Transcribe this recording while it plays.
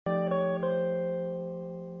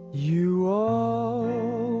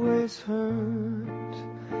always hurt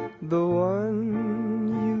the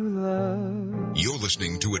one you love. You're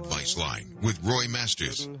listening to Advice Line with Roy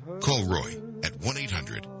Masters. Call Roy at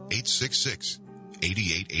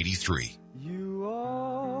 1-800-866-8883. You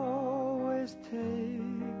always take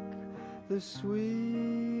the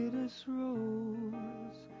sweetest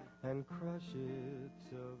rose and crush it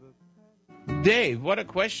till the... Dave, what a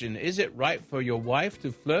question. Is it right for your wife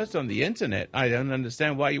to flirt on the internet? I don't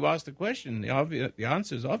understand why you asked the question. The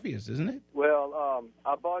answer is obvious, isn't it? Well,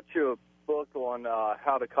 I bought you a book on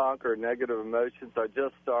how to conquer negative emotions. I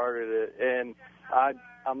just started it, and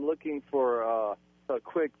I'm looking for a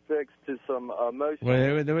quick fix to some emotions.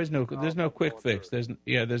 Well, there's no quick fix.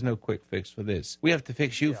 There's no quick fix for this. We have to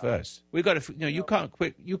fix you first. We got to. You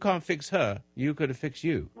can't fix her. You got to fix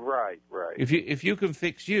you. Right. If you can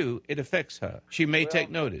fix you, it affects her. She may take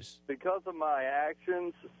notice. Because of my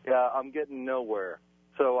actions, I'm getting nowhere.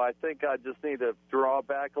 So I think I just need to draw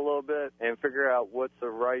back a little bit and figure out what's the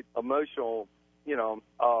right emotional,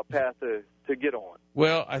 path to get on.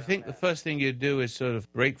 Well, I think the first thing you do is sort of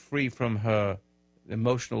break free from her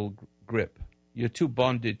emotional grip. You're too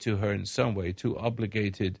bonded to her in some way, too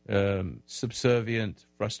obligated, subservient,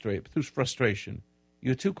 frustrated, through frustration.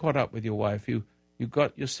 You're too caught up with your wife. You're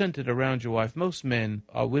centered around your wife. Most men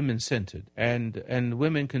are women-centered, and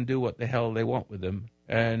women can do what the hell they want with them,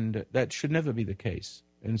 and that should never be the case.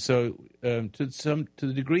 And so, to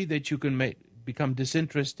the degree that you can become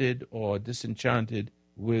disinterested or disenchanted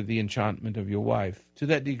with the enchantment of your wife, to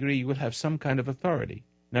that degree you will have some kind of authority.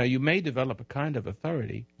 Now, you may develop a kind of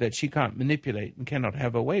authority that she can't manipulate and cannot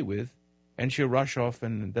have her way with, and she'll rush off,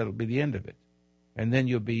 and that'll be the end of it. And then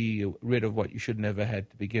you'll be rid of what you should never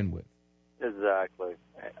had to begin with. Exactly.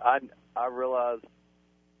 I realize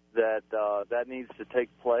that that needs to take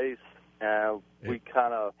place. We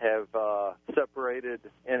kind of have separated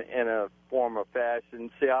in a form of fashion.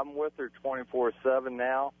 See, I'm with her 24/7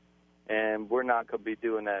 now, and we're not going to be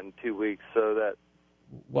doing that in 2 weeks. So that.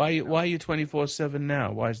 Why are you 24/7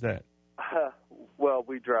 now? Why is that? Well,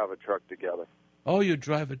 we drive a truck together. Oh, you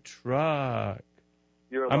drive a truck.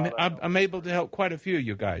 I'm able to help quite a few of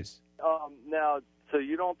you guys. Now, so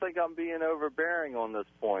you don't think I'm being overbearing on this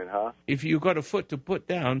point, huh? If you've got a foot to put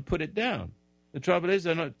down, put it down. The trouble is,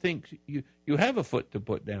 I don't think you have a foot to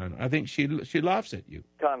put down. I think she laughs at you.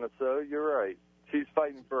 Kind of so. You're right. She's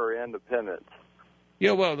fighting for her independence.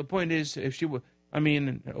 Yeah, well, the point is, if she were... I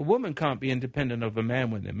mean, a woman can't be independent of a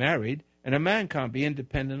man when they're married, and a man can't be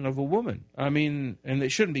independent of a woman. I mean, and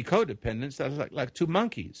it shouldn't be codependence. That's like two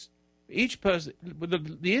monkeys. Each person,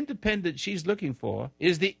 the independence she's looking for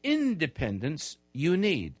is the independence you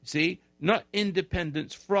need. See, not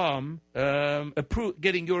independence from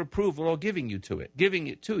getting your approval or giving it to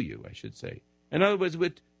you, I should say. In other words,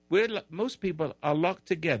 most people are locked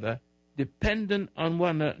together, dependent on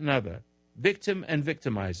one another. Victim and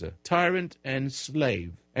victimizer, tyrant and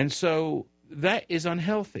slave. And so that is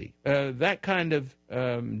unhealthy. That kind of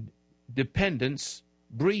dependence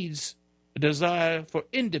breeds a desire for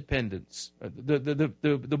independence.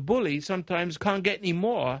 The bully sometimes can't get any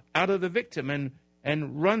more out of the victim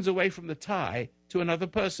and runs away from the tie to another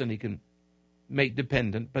person he can make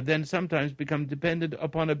dependent, but then sometimes become dependent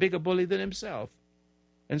upon a bigger bully than himself.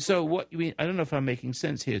 And so what you mean, I don't know if I'm making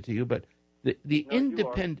sense here to you, but the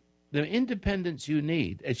independence you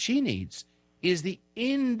need, as she needs, is the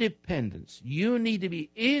independence. You need to be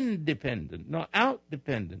independent, not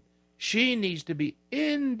outdependent. She needs to be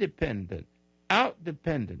independent,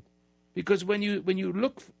 outdependent. Because when you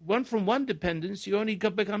look from one dependence, you only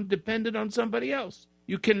become dependent on somebody else.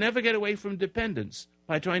 You can never get away from dependence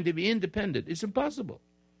by trying to be independent. It's impossible.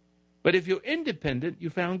 But if you're independent, you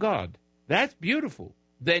found God. That's beautiful.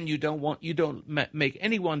 Then you don't make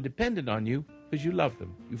anyone dependent on you because you love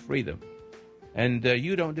them, you free them. And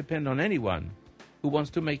you don't depend on anyone who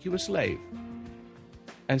wants to make you a slave.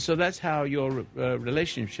 And so that's how your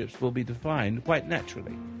relationships will be defined quite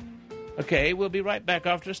naturally. Okay, we'll be right back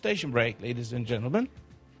after a station break, ladies and gentlemen.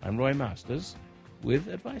 I'm Roy Masters with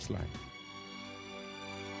Advice Line.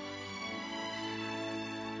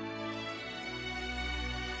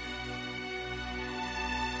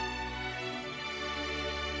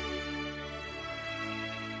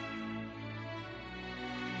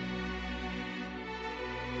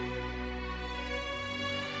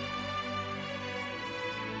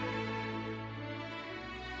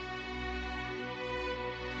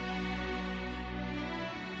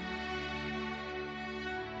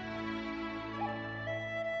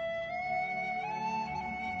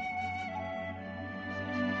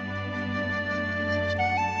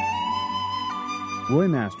 Roy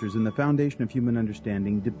Masters and the Foundation of Human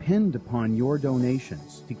Understanding depend upon your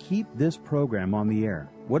donations to keep this program on the air.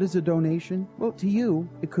 What is a donation? Well, to you,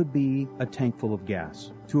 it could be a tank full of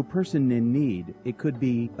gas. To a person in need, it could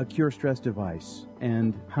be a cure stress device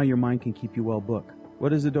and how your mind can keep you well booked.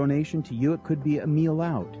 What is a donation to you? It could be a meal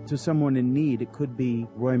out. To someone in need, it could be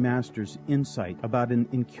Roy Masters' insight about an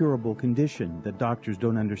incurable condition that doctors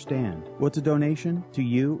don't understand. What's a donation? To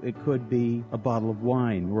you, it could be a bottle of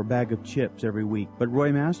wine or a bag of chips every week. But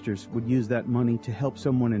Roy Masters would use that money to help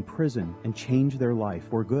someone in prison and change their life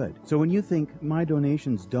for good. So when you think my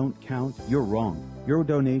donations don't count, you're wrong. Your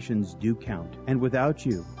donations do count. And without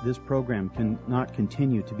you, this program cannot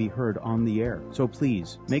continue to be heard on the air. So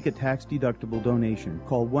please, make a tax-deductible donation.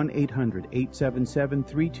 Call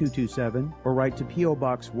 1-800-877-3227 or write to P.O.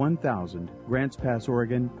 Box 1000, Grants Pass,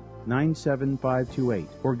 Oregon, 97528.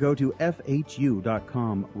 Or go to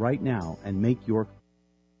FHU.com right now and make your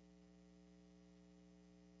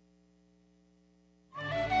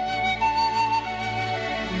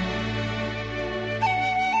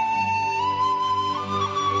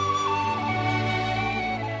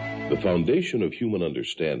The Foundation of Human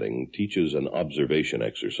Understanding teaches an observation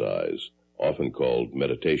exercise, often called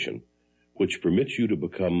meditation, which permits you to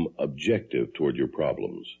become objective toward your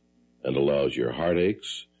problems and allows your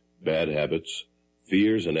heartaches, bad habits,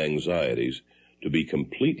 fears, and anxieties to be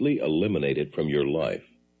completely eliminated from your life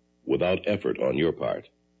without effort on your part.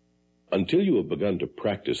 Until you have begun to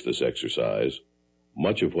practice this exercise,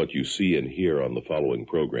 much of what you see and hear on the following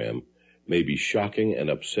program may be shocking and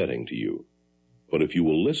upsetting to you. But if you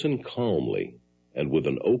will listen calmly and with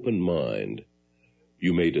an open mind,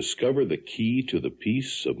 you may discover the key to the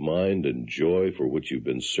peace of mind and joy for which you've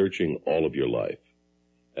been searching all of your life.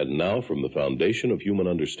 And now, from the Foundation of Human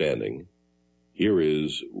Understanding, here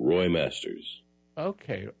is Roy Masters.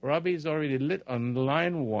 Okay, Robbie's already lit on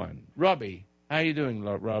line one. Robbie, how are you doing,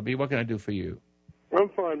 Robbie? What can I do for you? I'm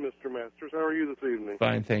fine, Mr. Masters. How are you this evening?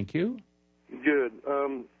 Fine, thank you. Good.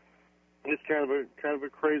 It's kind of a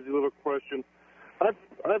crazy little question.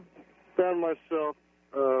 I've found myself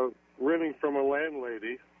renting from a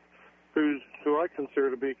landlady who I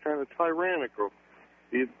consider to be kind of tyrannical.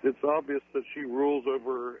 It's obvious that she rules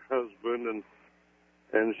over her husband,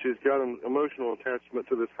 and she's got an emotional attachment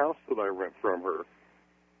to this house that I rent from her.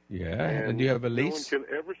 Yeah, and do you have a lease? No one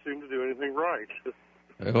can ever seem to do anything right.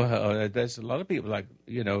 Well, there's a lot of people like,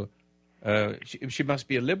 she must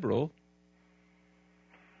be a liberal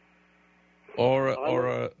or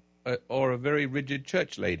a very rigid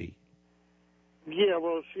church lady. Yeah,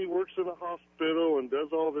 well, she works in a hospital and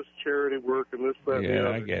does all this charity work and this, that, and the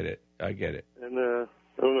other. I get it. And, I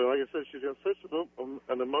don't know, like I said, she's got such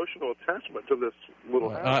an emotional attachment to this little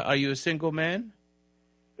house. Are you a single man?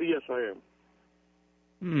 Yes, I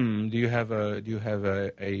am. Do you have a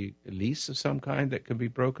lease of some kind that can be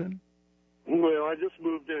broken? Well, I just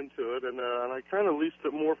moved into it, and I kind of leased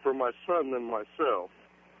it more for my son than myself.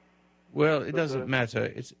 Well, it doesn't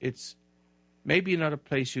matter. It's maybe not a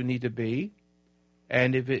place you need to be.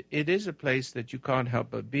 And if it is a place that you can't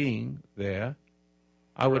help but being there,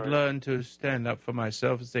 I would learn to stand up for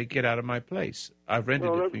myself and say, get out of my place. I've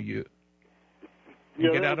rented it for you.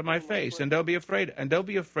 Get out of my face. And they'll be afraid. And they'll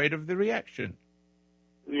be afraid of the reaction.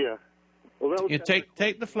 Yeah. Well, you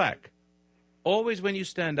take the flak. Always when you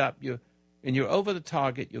stand up, and you're over the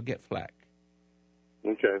target, you'll get flak.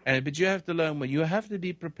 Okay. But you have to learn, you have to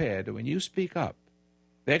be prepared. When you speak up,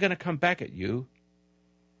 they're going to come back at you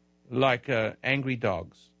like angry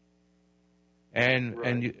dogs. And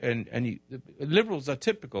the liberals are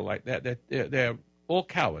typical like that. They're all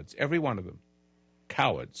cowards, every one of them,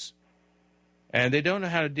 cowards, and they don't know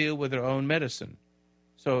how to deal with their own medicine.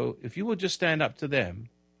 So if you will just stand up to them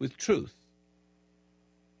with truth,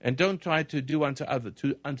 and don't try to do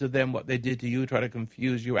unto them what they did to you, try to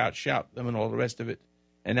confuse you, outshout them, and all the rest of it,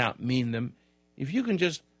 and outmean them. If you can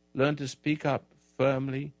just learn to speak up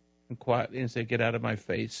firmly and quietly and say, "Get out of my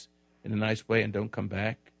face," in a nice way, and don't come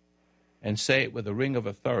back, and say it with a ring of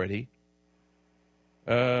authority,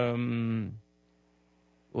 well,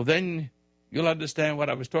 then you'll understand what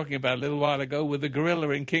I was talking about a little while ago with the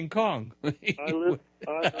gorilla in King Kong. I heard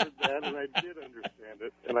that, and I did understand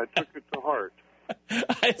it, and I took it to heart.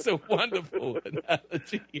 It's a wonderful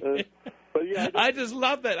analogy. But yeah, I just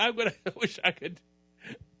love that. I wish I could.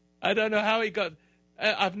 I don't know how he got.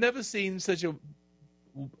 I've never seen such a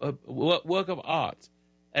work of art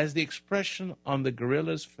as the expression on the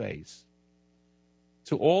gorilla's face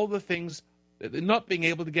to all the things, not being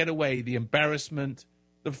able to get away, the embarrassment,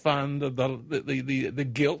 the fun, the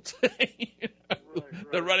guilt,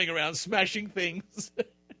 the running around smashing things.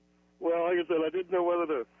 Well, like I said, I didn't know whether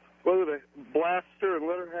to blast her and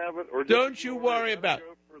let her have it, or don't you worry about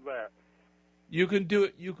go for that? You can do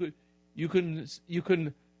it. You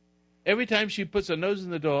can. Every time she puts her nose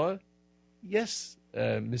in the door, yes,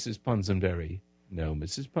 Mrs. Ponsonberry. No,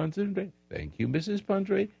 Mrs. Ponsonberry. Thank you, Mrs.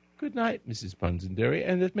 Ponsonberry. Good night, Mrs. Ponsonberry.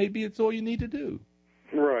 And that maybe it's all you need to do.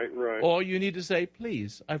 Right. Or you need to say,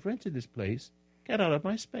 please, I've rented this place. Get out of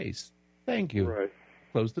my space. Thank you. Right.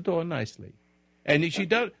 Close the door nicely. And if she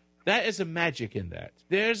does, that is a magic in that.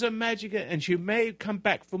 There's a magic, and she may come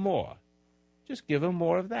back for more. Just give her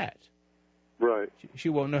more of that. Right. She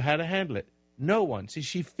won't know how to handle it. No one. See,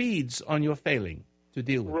 she feeds on your failing to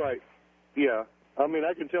deal with. Right. Yeah. I mean,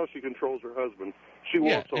 I can tell she controls her husband. She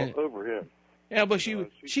walks all over him. Yeah, but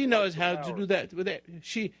she knows how to do that. With it.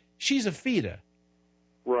 She's a feeder.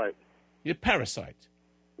 Right. You're a parasite.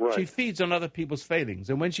 Right. She feeds on other people's failings,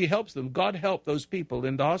 and when she helps them, God help those people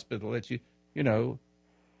in the hospital. That you know,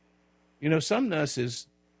 some nurses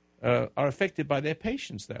are affected by their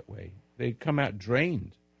patients that way. They come out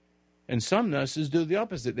drained, and some nurses do the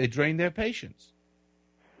opposite. They drain their patients.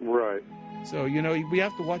 Right. So we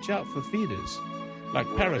have to watch out for feeders, like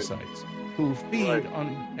parasites, who feed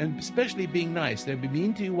on, and especially being nice. They'll be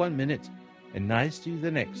mean to you 1 minute and nice to you the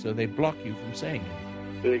next, so they block you from saying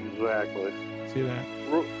it. Exactly. See that?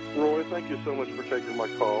 Roy, thank you so much for taking my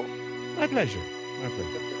call. My pleasure.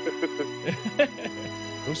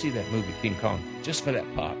 Go see that movie, King Kong, just for that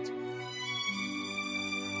part.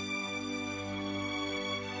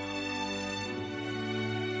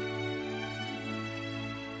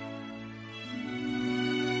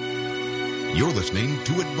 You're listening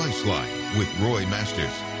to Advice Line with Roy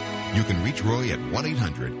Masters. You can reach Roy at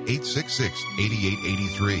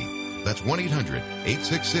 1-800-866-8883. That's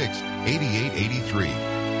 1-800-866-8883.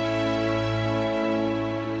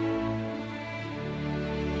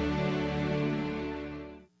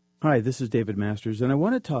 Hi, this is David Masters, and I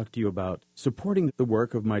want to talk to you about supporting the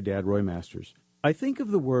work of my dad, Roy Masters. I think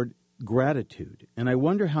of the word gratitude, and I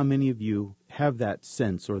wonder how many of you have that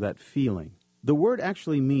sense or that feeling. The word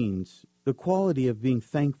actually means the quality of being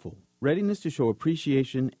thankful, readiness to show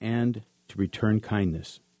appreciation, and to return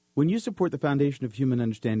kindness. When you support the Foundation of Human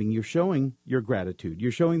Understanding, you're showing your gratitude.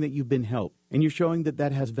 You're showing that you've been helped, and you're showing that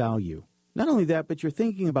that has value. Not only that, but you're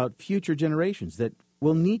thinking about future generations that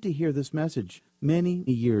will need to hear this message many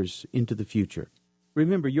years into the future.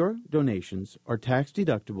 Remember, your donations are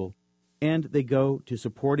tax-deductible, and they go to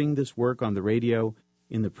supporting this work on the radio,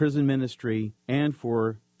 in the prison ministry, and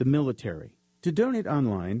for the military. To donate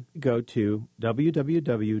online, go to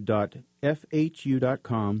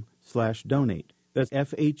www.fhu.com/donate. That's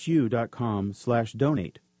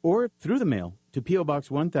fhu.com/donate. Or through the mail to P.O. Box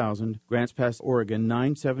 1000, Grants Pass, Oregon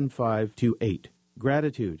 97528.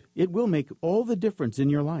 Gratitude. It will make all the difference in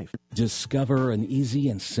your life. Discover an easy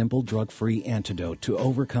and simple drug-free antidote to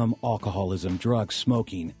overcome alcoholism, drugs,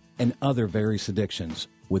 smoking, and other various addictions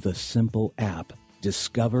with a simple app.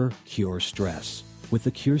 Discover Cure Stress. With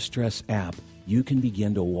the Cure Stress app, you can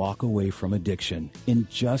begin to walk away from addiction in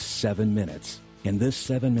just 7 minutes. And this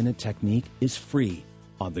 7-minute technique is free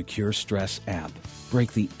on the Cure Stress app.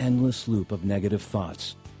 Break the endless loop of negative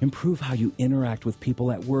thoughts. Improve how you interact with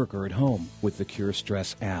people at work or at home with the Cure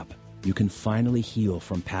Stress app. You can finally heal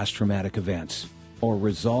from past traumatic events or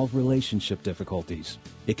resolve relationship difficulties.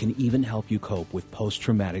 It can even help you cope with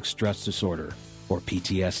post-traumatic stress disorder or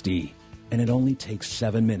PTSD. And it only takes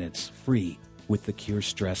 7 minutes free with the Cure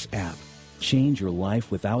Stress app. Change your life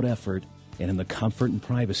without effort and in the comfort and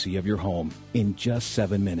privacy of your home in just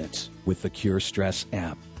 7 minutes with the Cure Stress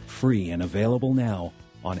app. Free and available now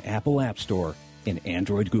on Apple App Store and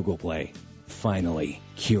Android Google Play. Finally,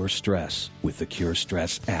 cure stress with the Cure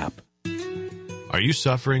Stress app. Are you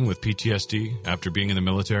suffering with PTSD after being in the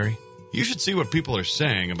military? You should see what people are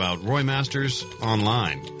saying about Roy Masters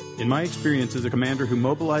online. In my experience as a commander who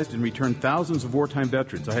mobilized and returned thousands of wartime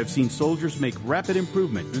veterans, I have seen soldiers make rapid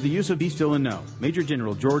improvement through the use of Be Still and Know. Major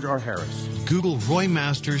General George R. Harris. Google Roy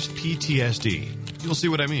Masters PTSD. You'll see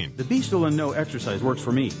what I mean. The Be Still and Know exercise works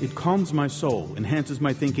for me. It calms my soul, enhances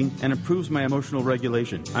my thinking, and improves my emotional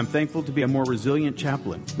regulation. I'm thankful to be a more resilient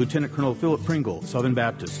chaplain. Lieutenant Colonel Philip Pringle, Southern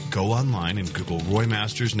Baptist. Go online and Google Roy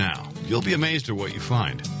Masters now. You'll be amazed at what you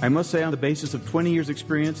find. I must say on the basis of 20 years'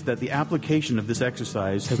 experience that the application of this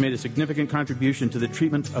exercise has made a significant contribution to the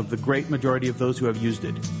treatment of the great majority of those who have used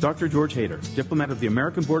it. Dr. George Hader, diplomat of the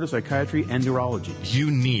American Board of Psychiatry and Neurology.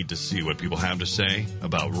 You need to see what people have to say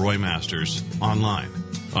about Roy Masters online.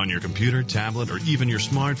 On your computer, tablet, or even your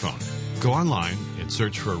smartphone. Go online and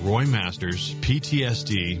search for Roy Masters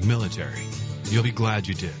PTSD Military. You'll be glad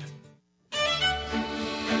you did.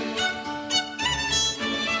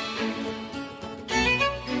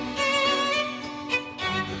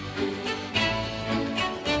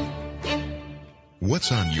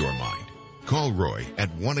 what's on your mind. Call Roy at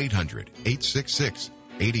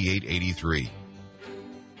 1-800-866-8883.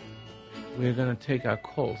 We're going to take our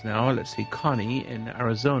calls now. Let's see, Connie in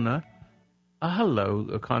Arizona.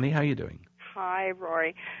 Hello, Connie. How you doing? Hi,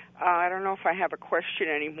 Roy. I don't know if I have a question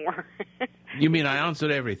anymore. You mean I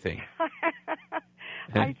answered everything?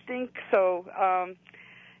 I think so.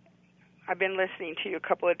 I've been listening to you a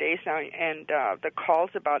couple of days now, and the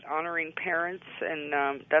calls about honoring parents, and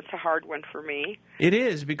that's a hard one for me. It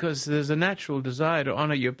is, because there's a natural desire to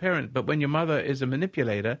honor your parent, but when your mother is a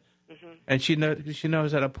manipulator, and she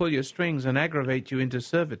knows how to pull your strings and aggravate you into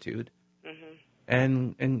servitude,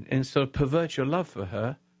 and sort of pervert your love for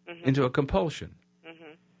her into a compulsion,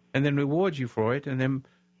 and then reward you for it, and then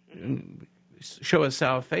show a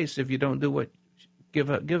sour face if you don't do what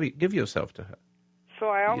give yourself to her. So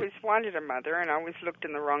I always wanted a mother, and I always looked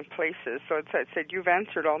in the wrong places. So I said, you've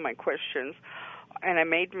answered all my questions, and I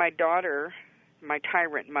made my daughter my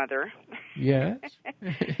tyrant mother. Yes,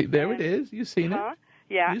 there it is. You've seen it.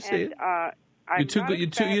 Yeah, you see it. You're too good. You're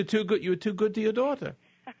too good. You're too good to your daughter.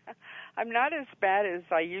 I'm not as bad as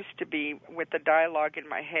I used to be with the dialogue in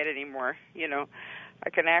my head anymore. You know, I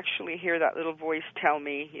can actually hear that little voice tell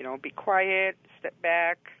me, you know, be quiet, step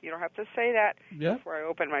back. You don't have to say that before I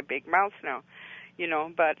open my big mouth now. You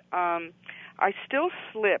know, but I still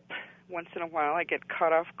slip once in a while. I get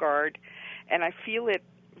caught off guard, and I feel it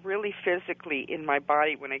really physically in my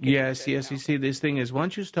body when I get Yes. You see, this thing is,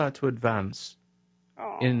 once you start to advance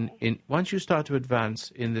once you start to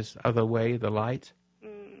advance in this other way, the light,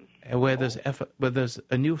 where there's effort, where there's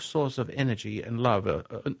a new source of energy and love,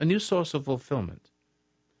 a new source of fulfillment.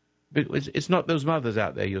 But it's not those mothers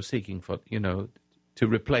out there you're seeking for, you know, to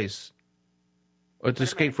replace or to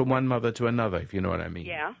escape from one mother to another, if you know what I mean.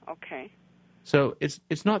 Yeah, okay. So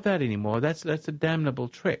it's not that anymore. That's a damnable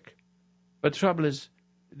trick. But the trouble is,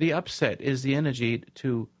 the upset is the energy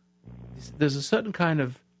to... There's a certain kind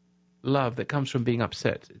of love that comes from being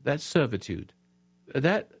upset. That's servitude.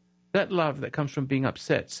 That love that comes from being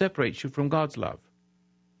upset separates you from God's love.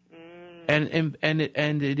 And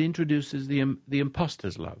it introduces the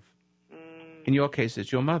imposter's love. In your case,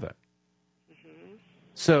 it's your mother.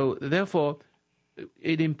 So therefore,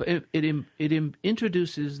 it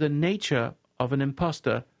introduces the nature of an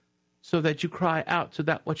imposter, so that you cry out to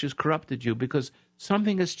that which has corrupted you, because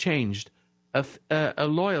something has changed. A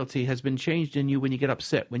loyalty has been changed in you when you get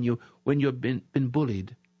upset, when you've been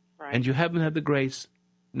bullied, and you haven't had the grace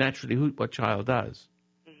naturally what child does,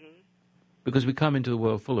 because we come into the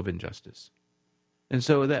world full of injustice. And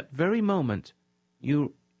so at that very moment,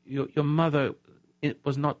 your mother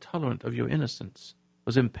was not tolerant of your innocence,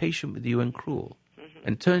 was impatient with you and cruel,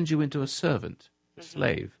 and turns you into a servant, a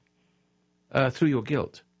slave, through your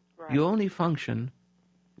guilt. Right. You only function,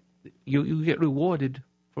 you get rewarded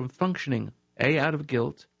for functioning, out of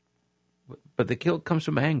guilt, but the guilt comes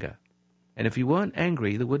from anger. And if you weren't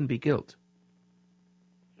angry, there wouldn't be guilt.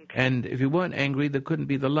 Okay. And if you weren't angry, there couldn't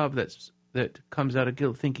be the love that comes out of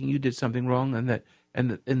guilt, thinking you did something wrong, and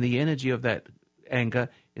the energy of that anger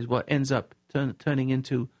is what ends up turning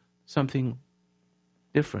into something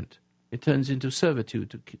different. It turns into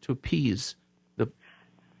servitude to appease the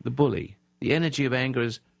bully. The energy of anger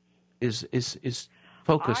is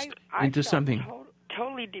focused into something.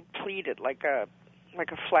 Totally depleted, like a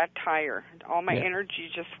flat tire. All my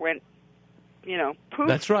energy just went, poof.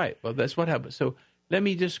 That's right. Well, that's what happened. So let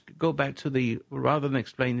me just go back to rather than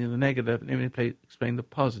explaining the negative, let me explain the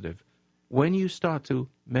positive. When you start to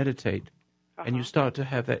meditate and you start to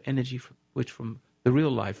have that energy which from the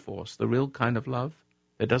real life force, the real kind of love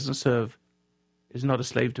that doesn't serve, is not a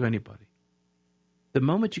slave to anybody. The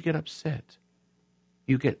moment you get upset,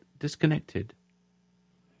 you get disconnected.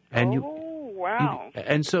 And wow.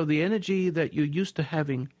 And so the energy that you're used to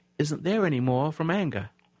having isn't there anymore from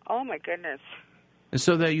anger. Oh, my goodness. And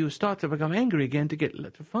so that you start to become angry again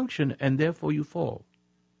to function, and therefore you fall.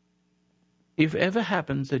 If ever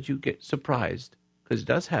happens that you get surprised, because it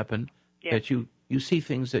does happen, that you see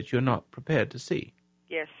things that you're not prepared to see.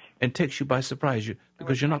 Yes. And takes you by surprise,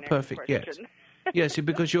 because you're not perfect yet. Yes,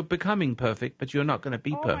 because you're becoming perfect, but you're not going to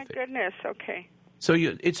be perfect. Oh, my goodness, okay. So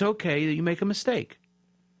it's okay that you make a mistake.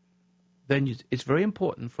 Then it's very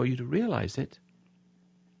important for you to realize it.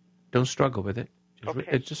 Don't struggle with it.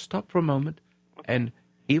 Just stop for a moment. Okay. And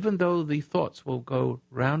even though the thoughts will go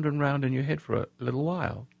round and round in your head for a little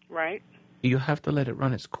while, right? You have to let it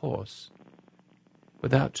run its course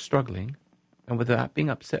without struggling and without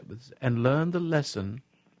being upset with it, and learn the lesson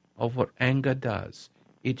of what anger does.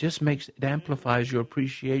 It amplifies your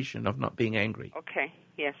appreciation of not being angry. Okay,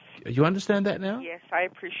 yes. You understand that now? Yes, I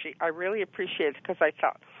really appreciate it, because I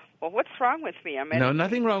thought, Well, what's wrong with me? No,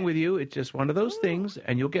 nothing wrong with you. It's just one of those things,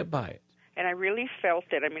 and you'll get by it. And I really felt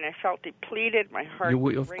it. I mean, I felt depleted. My heart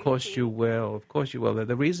was Of racing. course you will. Of course you will.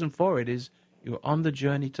 The reason for it is you're on the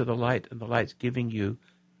journey to the light, and the light's giving you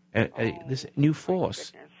this new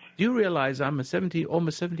force. Do you realize I'm a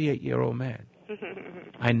almost 78-year-old man?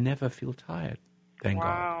 I never feel tired, thank God.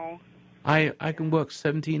 Wow. I can work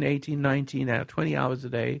 17, 18, 19, 20 hours a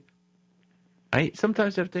day.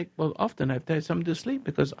 Sometimes I have to often I have to have something to sleep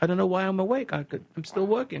because I don't know why I'm awake. I'm still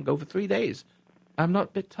working. Go for 3 days. I'm not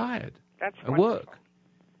a bit tired. That's I wonderful. work.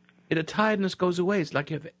 The tiredness goes away. It's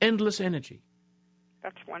like you have endless energy.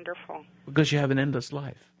 That's wonderful. Because you have an endless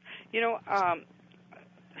life. You know,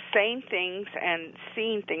 saying things and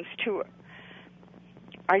seeing things too.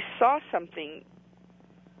 I saw something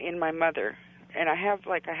in my mother, and I have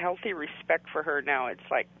like a healthy respect for her now. It's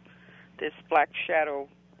like this black shadow,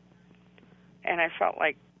 and I felt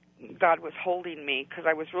like God was holding me because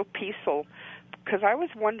I was real peaceful. Because I always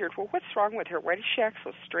wondered, well, what's wrong with her? Why does she act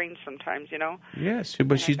so strange sometimes, you know? Yes,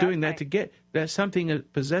 but she's doing that to get... There's something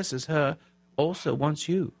that possesses her also wants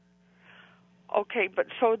you. Okay, but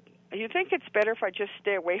so you think it's better if I just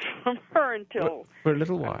stay away from her until... For a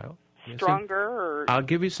little while. Stronger or... I'll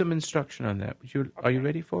give you some instruction on that. Are you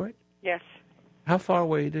ready for it? Yes. How far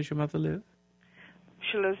away does your mother live?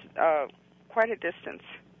 She lives quite a distance.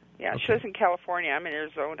 Yeah, Okay. she lives in California. I'm in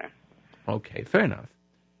Arizona. Okay, fair enough.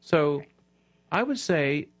 So I would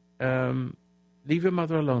say leave your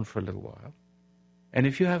mother alone for a little while. And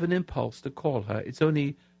if you have an impulse to call her, it's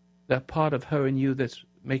only that part of her and you that's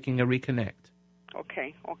making a reconnect.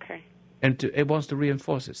 Okay. And it wants to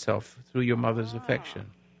reinforce itself through your mother's affection.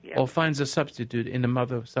 Yes. Or finds a substitute in a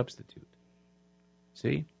mother substitute.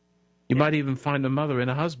 See? You might even find a mother in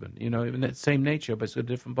a husband, even that same nature, but it's a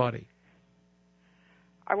different body.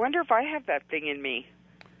 I wonder if I have that thing in me.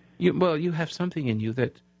 You have something in you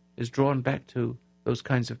that is drawn back to those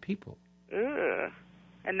kinds of people. Ugh.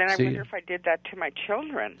 And then I See? wonder if I did that to my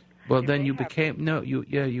children. Well, then you became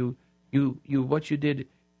what you did.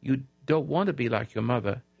 You don't want to be like your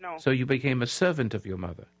mother. No. So you became a servant of your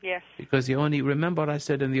mother. Yes. Because remember what I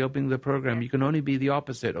said in the opening of the program. Yes. You can only be the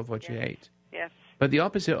opposite of what you hate. Yes. But the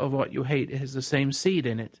opposite of what you hate has the same seed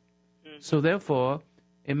in it. Mm-hmm. So therefore,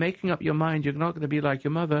 in making up your mind, you're not going to be like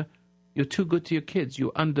your mother. You're too good to your kids.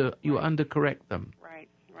 You undercorrect them. Right.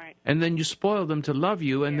 And then you spoil them to love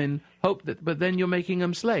you, and then hope that. But then you're making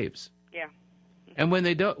them slaves. Yeah. And when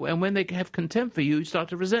they don't, and when they have contempt for you, you start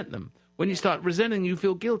to resent them. When you start resenting, you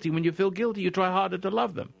feel guilty. When you feel guilty, you try harder to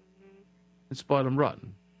love them, and spoil them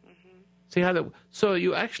rotten. See how that? So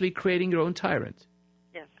you're actually creating your own tyrant.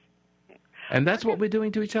 Yes. And that's what we're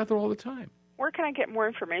doing to each other all the time. Where can I get more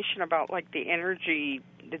information about like the energy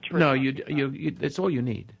that you're No, talking about? that's all you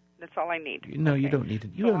need. That's all I need. No, you don't need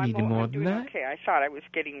it. You don't need any more than that. Okay, I thought I was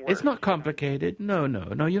getting worse. It's not complicated. No.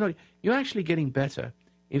 You're not. You're actually getting better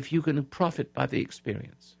if you can profit by the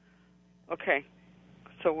experience. Okay.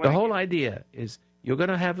 So the whole idea is you're going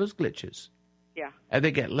to have those glitches. Yeah. And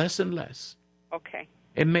they get less and less. Okay.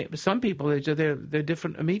 Some people they're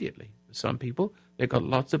different immediately. Some people they've got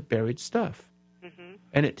lots of buried stuff,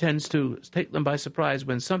 and it tends to take them by surprise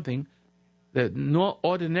when something that not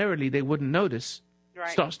ordinarily they wouldn't notice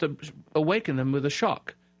starts to awaken them with a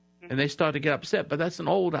shock, and they start to get upset. But that's an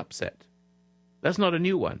old upset. That's not a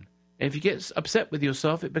new one. And if you get upset with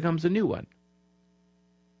yourself, it becomes a new one.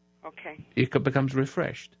 Okay. It becomes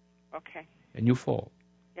refreshed. Okay. And you fall.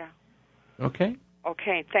 Yeah. Okay?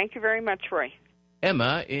 Okay. Thank you very much, Roy.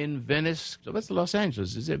 Emma in Venice. What's Los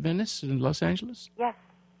Angeles? Is it Venice in Los Angeles? Yes.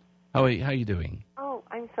 How are you doing? Oh,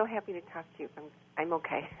 I'm so happy to talk to you. I'm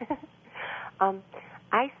okay.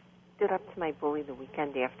 I stood up to my bully the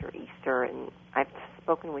weekend after Easter, and I've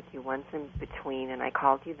spoken with you once in between, and I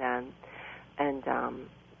called you then. And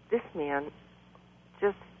this man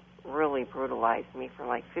just really brutalized me for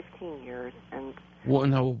like 15 years. And well,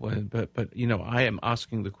 no, but I am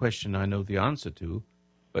asking the question I know the answer to,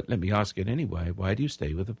 but let me ask it anyway. Why do you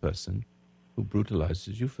stay with a person who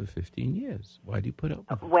brutalizes you for 15 years? Why do you put up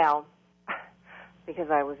with it? Well, because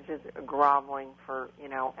I was just groveling for,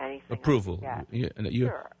 anything. Approval.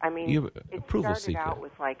 Sure. I mean, it started out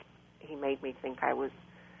with like he made me think I was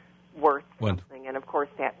worth something, and of course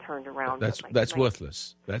that turned around. That's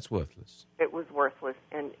worthless. That's worthless. It was worthless,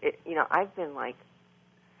 and I've been like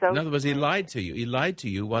so. In other words, he lied to you. He lied to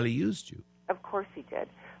you while he used you. Of course he did.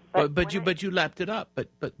 But you lapped it up.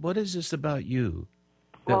 But what is this about you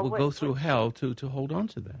that will go through hell to hold on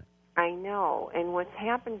to that? I know. And what's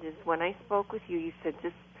happened is when I spoke with you, you said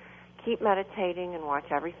just keep meditating and watch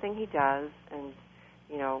everything he does, and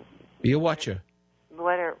be a watcher.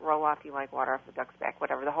 Let it roll off you like water off the duck's back,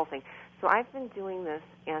 whatever, the whole thing. So I've been doing this,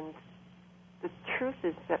 and the truth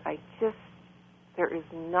is that there is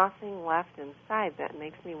nothing left inside that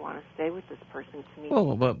makes me want to stay with this person. To me,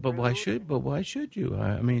 well, but why should you?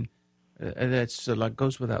 I mean, that's like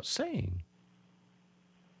goes without saying.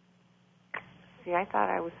 See, I thought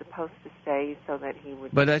I was supposed to stay so that he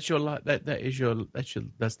would. But that's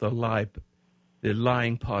that's the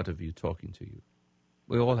lying part of you talking to you.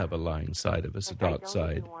 We all have a lying side of us, a dark side. I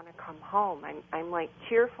don't even want to come home. I'm like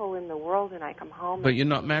cheerful in the world, and I come home. But you're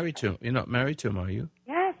not married to him. You're not married to him, are you?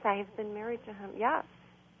 Yes, I have been married to him. Yes,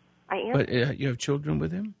 I am. But you have children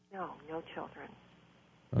with him? No children.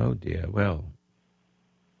 Oh dear. Well,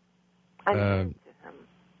 I'm married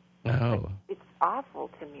to him. Oh, it's awful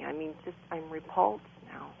to me. I mean, I'm repulsed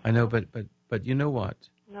now. I know, but you know what?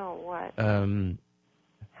 No, what?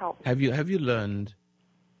 Help. Have you learned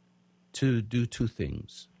to do two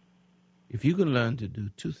things? If you can learn to do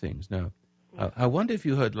two things now, I wonder if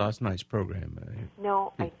you heard last night's program.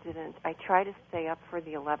 No, I didn't. I try to stay up for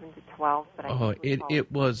the 11 to 12, but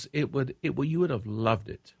you would have loved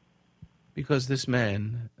it, because this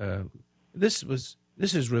man, this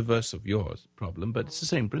is reverse of yours problem, but it's the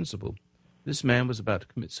same principle. This man was about to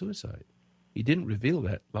commit suicide. He didn't reveal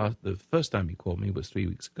that. The first time he called me was 3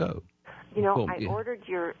 weeks ago. You know, I ordered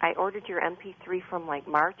your MP3 from like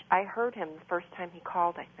March. I heard him the first time he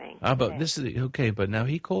called, I think. But this is okay. But now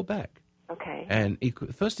he called back. Okay. And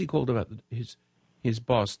first he called about his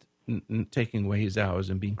boss taking away his hours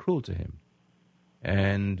and being cruel to him,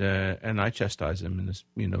 and I chastised him in this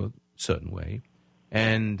certain way,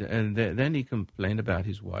 and then he complained about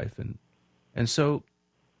his wife, and so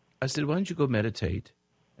I said, why don't you go meditate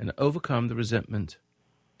and overcome the resentment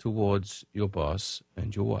towards your boss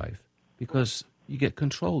and your wife, because you get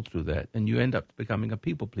controlled through that, and you end up becoming a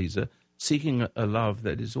people pleaser, seeking a love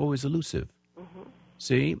that is always elusive. Mm-hmm.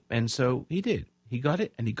 See? And so he did. He got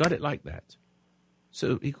it, and he got it like that.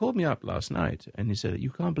 So he called me up last night, and he said,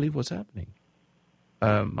 you can't believe what's happening.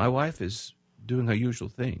 My wife is doing her usual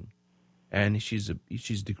thing, and she's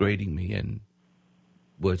degrading me, and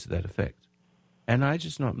words to that effect. And I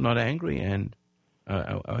just not angry, and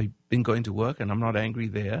I've been going to work, and I'm not angry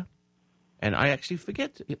there. And I actually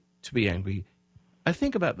forget to be angry. I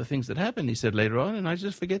think about the things that happened, he said later on, and I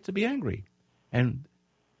just forget to be angry. And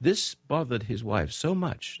this bothered his wife so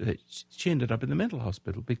much that she ended up in the mental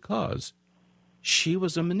hospital, because she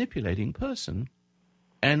was a manipulating person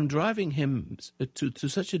and driving him to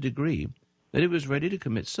such a degree that he was ready to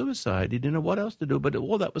commit suicide. He didn't know what else to do, but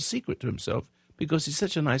all that was secret to himself, because he's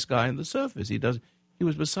such a nice guy on the surface. He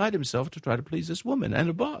was beside himself to try to please this woman and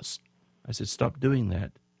a boss. I said, stop doing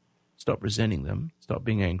that. Stop resenting them. Stop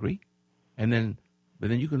being angry. But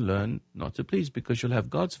then you can learn not to please, because you'll have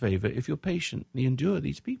God's favor if you're patient and you endure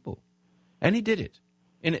these people. And he did it.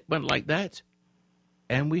 And it went like that.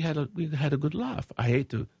 And we had a good laugh. I hate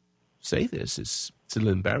to say this. It's a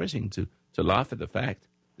little embarrassing to laugh at the fact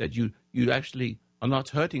that you actually are not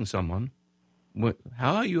hurting someone.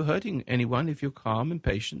 How are you hurting anyone if you're calm and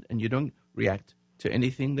patient and you don't react to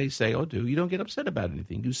anything they say or do? You don't get upset about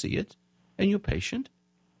anything. You see it and you're patient.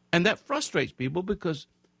 And that frustrates people, because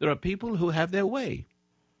there are people who have their way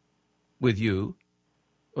with you.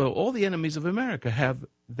 Well, all the enemies of America have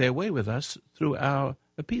their way with us through our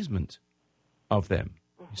appeasement of them,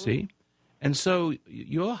 you see? And so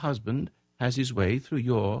your husband has his way through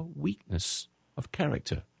your weakness of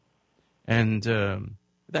character. And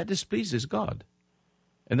that displeases God.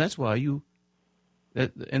 And that's why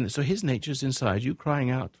and so his nature's inside you, crying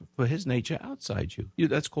out for his nature outside you.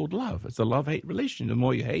 That's called love. It's a love-hate relation. The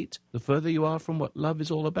more you hate, the further you are from what love is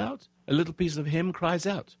all about. A little piece of him cries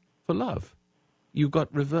out for love. You've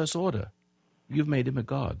got reverse order. You've made him a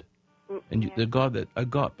god. And a god,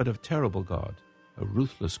 but a terrible God, a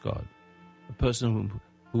ruthless God, a person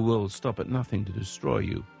who will stop at nothing to destroy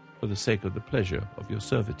you for the sake of the pleasure of your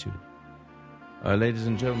servitude. Ladies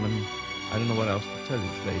and gentlemen, I don't know what else to tell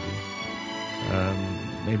this lady.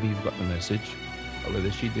 Maybe you've got the message, or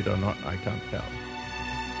whether she did or not, I can't tell.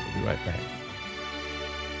 We'll be right back.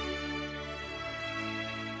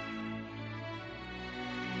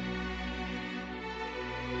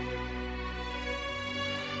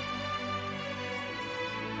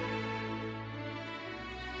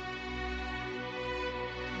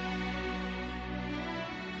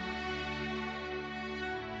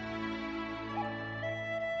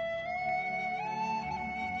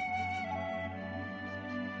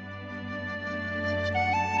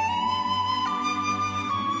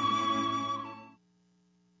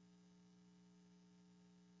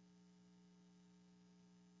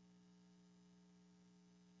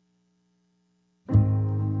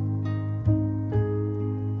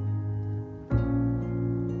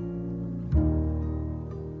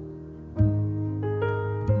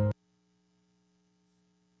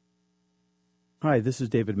 Hi, this is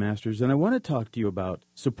David Masters, and I want to talk to you about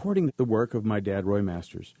supporting the work of my dad, Roy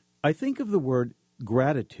Masters. I think of the word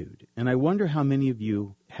gratitude, and I wonder how many of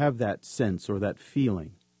you have that sense or that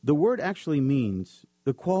feeling. The word actually means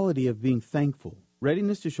the quality of being thankful,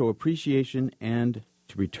 readiness to show appreciation, and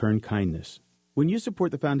to return kindness. When you support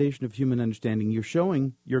the Foundation of Human Understanding, you're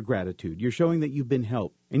showing your gratitude. You're showing that you've been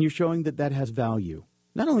helped, and you're showing that that has value.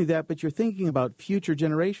 Not only that, but you're thinking about future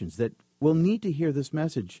generations that will need to hear this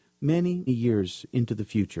message many years into the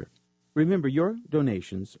future. Remember, your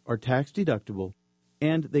donations are tax-deductible,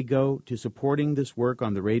 and they go to supporting this work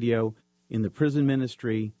on the radio, in the prison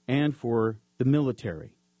ministry, and for the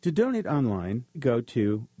military. To donate online, go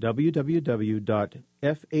to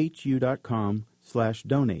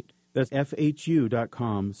www.fhu.com/donate. That's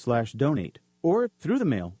fhu.com/donate. Or through the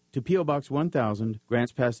mail to P.O. Box 1000,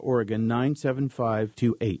 Grants Pass, Oregon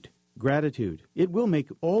 97528. Gratitude. It will make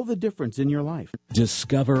all the difference in your life.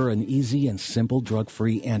 Discover an easy and simple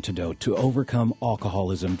drug-free antidote to overcome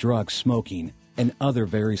alcoholism, drugs, smoking, and other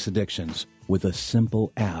various addictions with a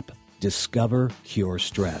simple app. Discover Cure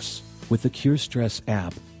Stress. With the Cure Stress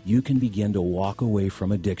app, you can begin to walk away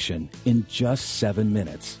from addiction in just 7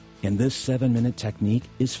 minutes. And this 7-minute technique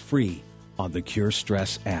is free on the Cure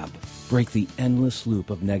Stress app. Break the endless loop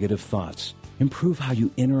of negative thoughts. Improve how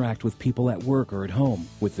you interact with people at work or at home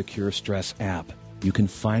with the Cure Stress app. You can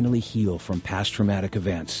finally heal from past traumatic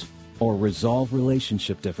events or resolve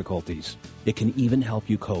relationship difficulties. It can even help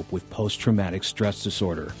you cope with post-traumatic stress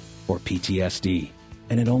disorder or PTSD.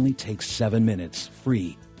 And it only takes 7 minutes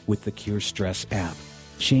free with the Cure Stress app.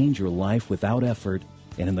 Change your life without effort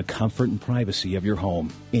and in the comfort and privacy of your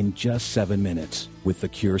home in just 7 minutes with the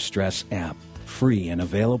Cure Stress app. Free and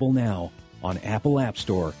available now on Apple App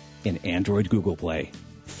Store and Android Google Play.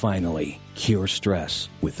 Finally, cure stress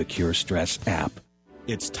with the Cure Stress app.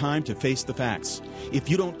 It's time to face the facts.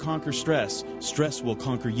 If you don't conquer stress, stress will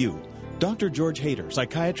conquer you. Dr. George Hader,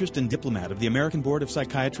 psychiatrist and diplomat of the American Board of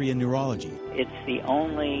Psychiatry and Neurology. It's the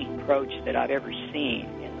only approach that I've ever seen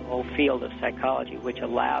in the whole field of psychology which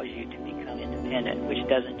allows you to become independent, which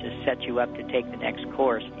doesn't just set you up to take the next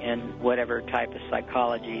course in whatever type of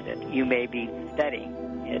psychology that you may be studying.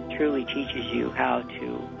 It truly teaches you how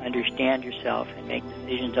to understand yourself and make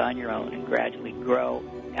decisions on your own and gradually grow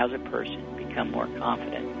as a person, become more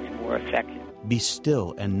confident and more effective. Be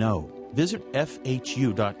still and know. Visit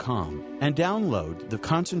FHU.com and download the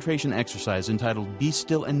concentration exercise entitled Be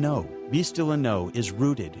Still and Know. Be Still and Know is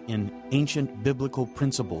rooted in ancient biblical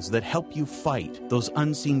principles that help you fight those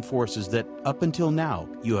unseen forces that up until now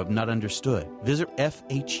you have not understood. Visit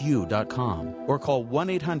FHU.com or call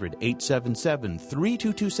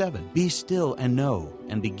 1-800-877-3227. Be still and know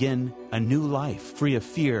and begin a new life free of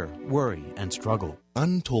fear, worry, and struggle.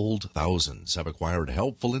 Untold thousands have acquired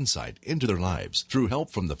helpful insight into their lives through help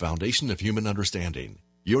from the Foundation of Human Understanding.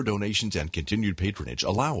 Your donations and continued patronage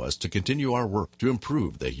allow us to continue our work to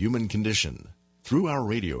improve the human condition. Through our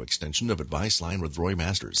radio extension of Advice Line with Roy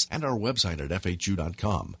Masters and our website at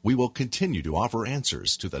FHU.com, we will continue to offer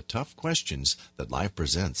answers to the tough questions that life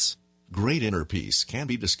presents. Great inner peace can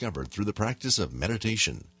be discovered through the practice of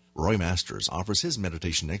meditation. Roy Masters offers his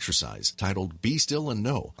meditation exercise titled Be Still and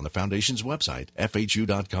Know on the Foundation's website,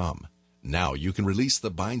 FHU.com. Now you can release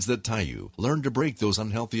the binds that tie you, learn to break those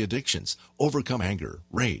unhealthy addictions, overcome anger,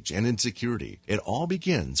 rage, and insecurity. It all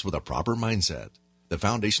begins with a proper mindset. The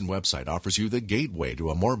Foundation website offers you the gateway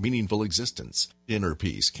to a more meaningful existence. Inner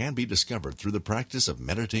peace can be discovered through the practice of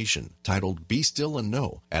meditation, titled Be Still and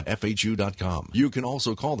Know at FHU.com. You can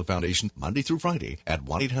also call the Foundation Monday through Friday at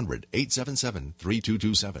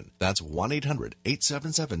 1-800-877-3227. That's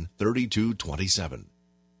 1-800-877-3227.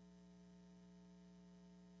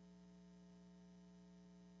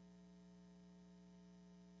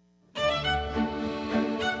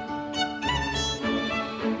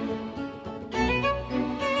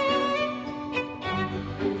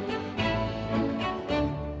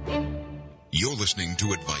 You're listening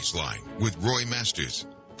to Advice Line with Roy Masters.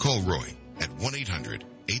 Call Roy at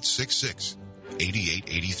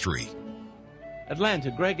 1-800-866-8883.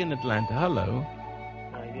 Atlanta, Greg in Atlanta, hello.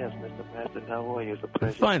 Yes, Mr. Masters, how are you? It's a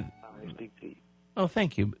pleasure Fine. to speak to you. Oh,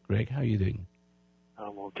 thank you, Greg. How are you doing?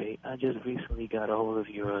 I'm okay. I just recently got a hold of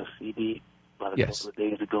your CD about a Yes. couple of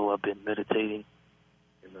days ago. I've been meditating,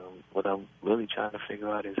 and what I'm really trying to figure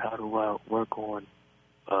out is how do I work on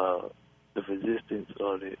the resistance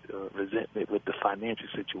or the resentment with the financial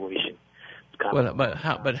situation. Well,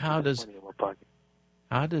 how does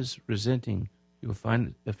resenting the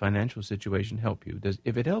financial situation help you?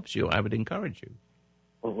 If it helps you, I would encourage you.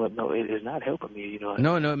 Well, no, it is not helping me.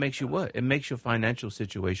 No, it makes you worse. It makes your financial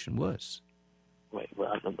situation worse. Right.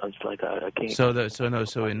 Well, I'm just like I can't. So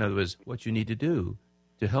in other words, what you need to do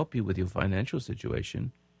to help you with your financial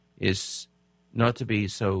situation is not to be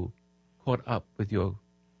so caught up with your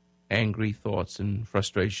angry thoughts and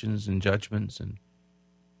frustrations and judgments, and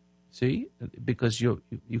see, because you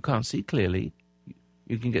can't see clearly.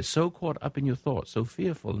 You can get so caught up in your thoughts, so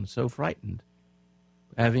fearful and so frightened,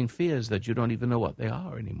 having fears that you don't even know what they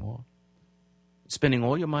are anymore. Spending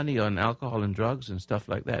all your money on alcohol and drugs and stuff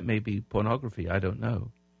like that, maybe pornography, I don't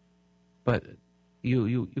know. But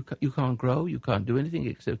you can't grow, you can't do anything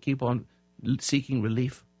except keep on seeking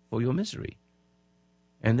relief for your misery.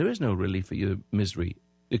 And there is no relief for your misery.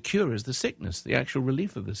 The cure is the sickness. The actual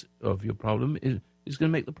relief of your problem is going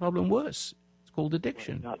to make the problem worse. It's called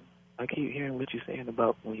addiction. I keep hearing what you're saying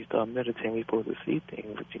about when you start meditating, we're supposed to see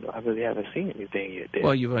things, but I really haven't seen anything yet.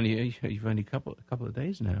 Well, you've only a couple of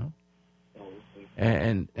days now.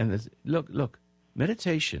 And look,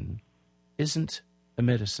 meditation isn't a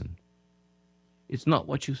medicine. It's not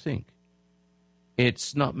what you think.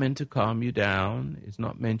 It's not meant to calm you down. It's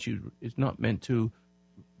not meant to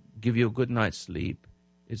give you a good night's sleep.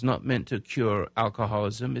 It's not meant to cure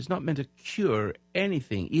alcoholism. It's not meant to cure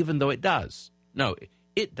anything, even though it does. No,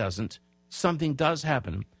 it doesn't. Something does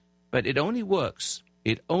happen, but it only works.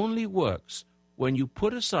 It only works when you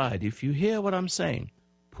put aside, if you hear what I'm saying,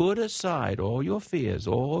 put aside all your fears,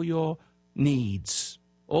 all your needs,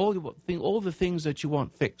 all the things that you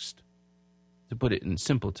want fixed, to put it in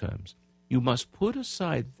simple terms. You must put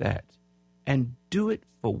aside that and do it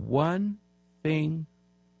for one thing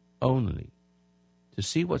only, to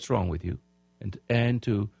see what's wrong with you,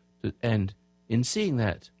 and in seeing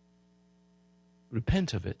that,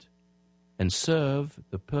 repent of it and serve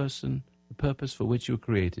the purpose for which you were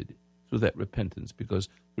created through that repentance, because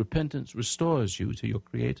repentance restores you to your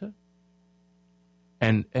Creator,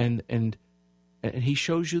 and He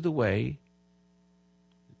shows you the way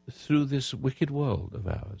through this wicked world of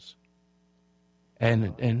ours.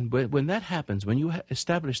 And when that happens, when you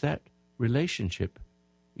establish that relationship,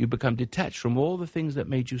 you become detached from all the things that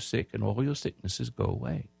made you sick, and all your sicknesses go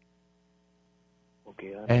away.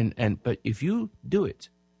 Okay. But if you do it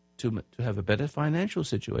to have a better financial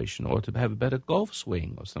situation, or to have a better golf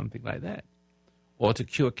swing or something like that, or to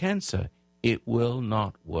cure cancer, it will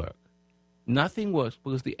not work. Nothing works,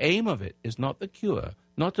 because the aim of it is not the cure,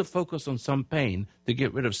 not to focus on some pain to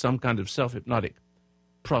get rid of some kind of self-hypnotic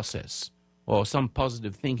process or some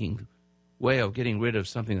positive thinking way of getting rid of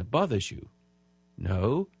something that bothers you.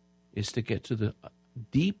 No, it's to get to the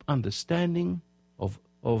deep understanding of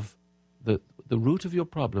the root of your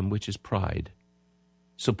problem, which is pride,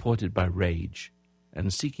 supported by rage,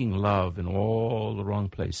 and seeking love in all the wrong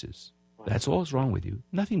places. That's all's wrong with you.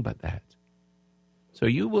 Nothing but that. So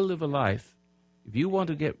you will live a life, if you want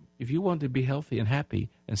to be healthy and happy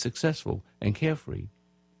and successful and carefree,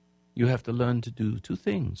 you have to learn to do two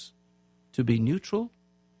things. To be neutral,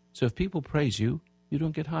 so if people praise you, you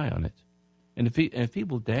don't get high on it. And if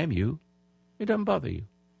people damn you, it doesn't bother you.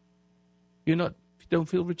 You don't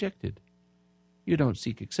feel rejected. You don't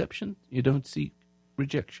seek exception. You don't seek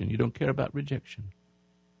rejection. You don't care about rejection.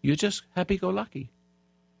 You're just happy-go-lucky.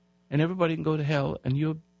 And everybody can go to hell,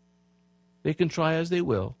 and they can try as they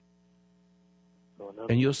will.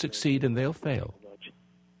 And you'll succeed and they'll fail.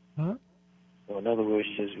 Huh? So in other words,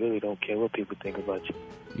 you just really don't care what people think about you.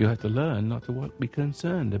 You have to learn not to be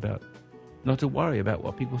concerned about, not to worry about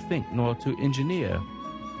what people think, nor to engineer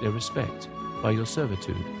their respect by your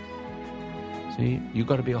servitude. See, you've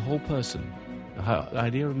got to be a whole person. The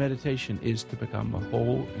idea of meditation is to become a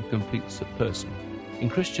whole and complete person. In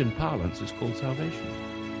Christian parlance, it's called salvation.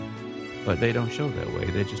 But they don't show that way.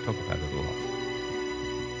 They just talk about it a lot.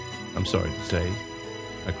 I'm sorry to say,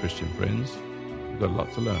 my Christian friends, you've got a lot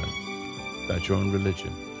to learn about your own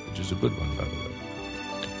religion, which is a good one, by the way.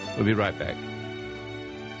 We'll be right back.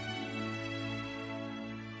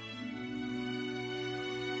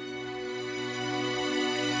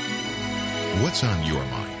 What's on your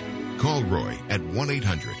mind? Call Roy at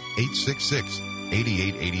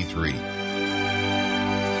 1-800-866-8883.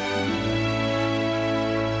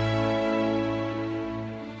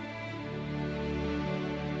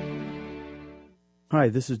 Hi,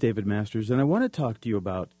 this is David Masters, and I want to talk to you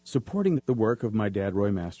about supporting the work of my dad, Roy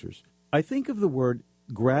Masters. I think of the word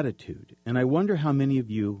gratitude, and I wonder how many of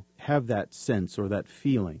you have that sense or that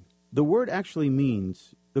feeling. The word actually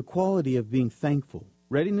means the quality of being thankful,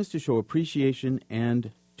 readiness to show appreciation,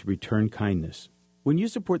 and to return kindness. When you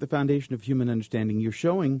support the Foundation of Human Understanding, you're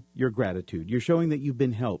showing your gratitude. You're showing that you've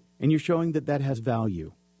been helped, and you're showing that that has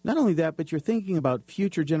value. Not only that, but you're thinking about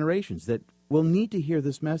future generations that will need to hear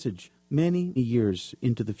this message many years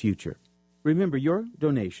into the future. Remember, your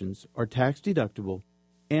donations are tax-deductible,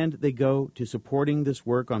 and they go to supporting this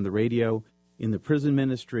work on the radio, in the prison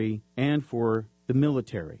ministry, and for the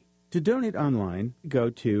military. To donate online, go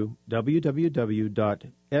to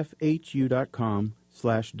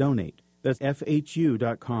www.fhu.com/donate. That's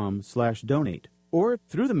fhu.com/donate. Or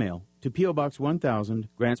through the mail to P.O. Box 1000,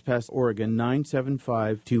 Grants Pass, Oregon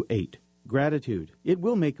 97528. Gratitude. It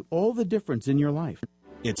will make all the difference in your life.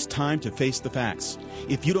 It's time to face the facts.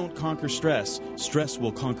 If you don't conquer stress, stress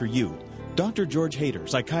will conquer you. Dr. George Hader,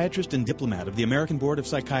 psychiatrist and diplomat of the American Board of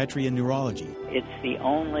Psychiatry and Neurology. It's the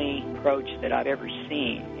only approach that I've ever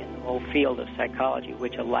seen in the whole field of psychology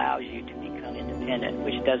which allows you to become independent,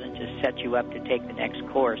 which doesn't just set you up to take the next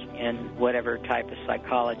course in whatever type of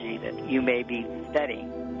psychology that you may be studying.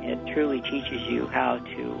 It truly teaches you how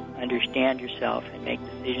to understand yourself and make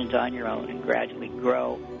decisions on your own and gradually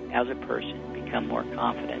grow as a person, become more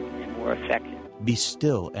confident and more effective. Be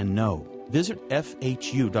still and know. Visit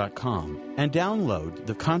FHU.com and download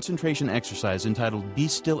the concentration exercise entitled Be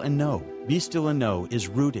Still and Know. Be Still and Know is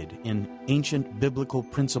rooted in ancient biblical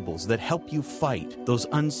principles that help you fight those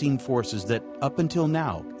unseen forces that up until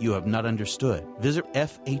now you have not understood. Visit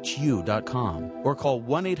FHU.com or call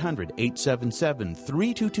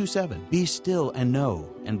 1-800-877-3227. Be still and know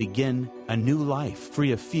and begin a new life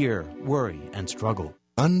free of fear, worry, and struggle.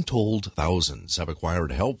 Untold thousands have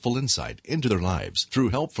acquired helpful insight into their lives through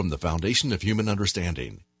help from the Foundation of Human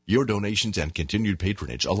Understanding. Your donations and continued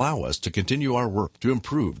patronage allow us to continue our work to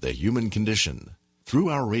improve the human condition. Through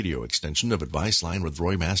our radio extension of Advice Line with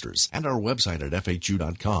Roy Masters and our website at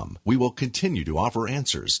FHU.com, we will continue to offer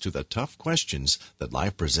answers to the tough questions that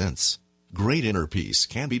life presents. Great inner peace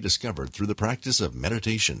can be discovered through the practice of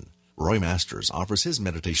meditation. Roy Masters offers his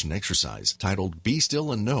meditation exercise titled Be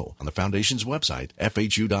Still and Know on the Foundation's website,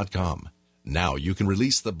 FHU.com. Now you can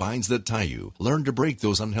release the binds that tie you, learn to break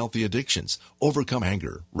those unhealthy addictions, overcome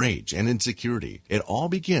anger, rage, and insecurity. It all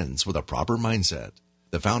begins with a proper mindset.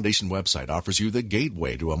 The Foundation website offers you the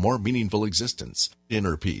gateway to a more meaningful existence.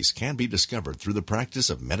 Inner peace can be discovered through the practice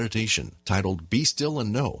of meditation, titled Be Still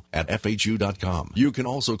and Know at FHU.com. You can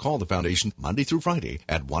also call the Foundation Monday through Friday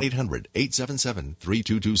at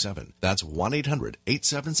 1-800-877-3227. That's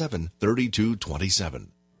 1-800-877-3227.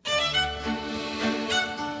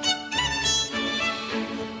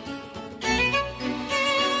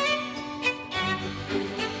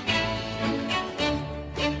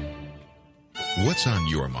 What's on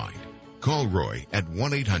your mind? Call Roy at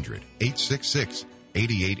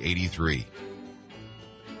 1-800-866-8883.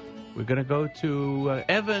 We're going to go to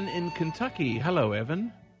Evan in Kentucky. Hello,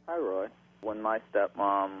 Evan. Hi, Roy. When my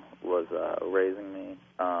stepmom was raising me,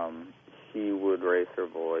 she would raise her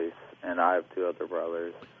voice, and I have two other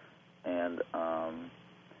brothers, and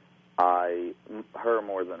her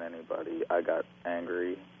more than anybody, I got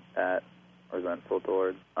angry at, resentful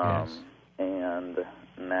toward. Yes. And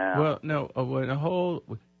now... Well, no,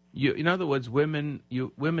 in other words, women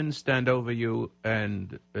stand over you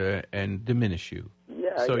and diminish you.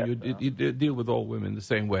 Yeah, so you deal with all women the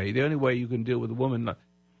same way. The only way you can deal with a woman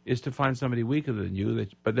is to find somebody weaker than you,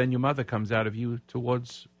 but then your mother comes out of you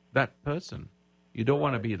towards that person. You don't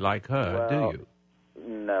want to be like her, do you?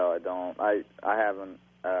 No, I don't. I haven't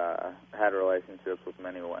had relationships with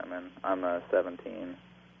many women. I'm 17.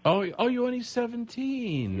 Oh, you're only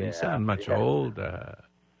 17. Yeah, you sound much older.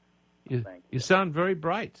 You sound very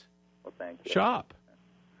bright. Well, thank you. Sharp.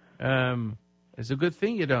 It's a good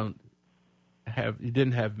thing you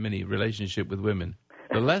didn't have many relationship with women.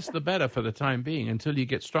 The less, the better for the time being, until you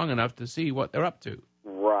get strong enough to see what they're up to.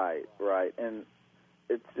 Right. And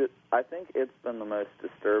I think it's been the most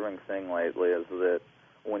disturbing thing lately is that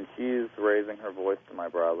when she's raising her voice to my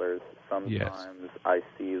brothers, sometimes I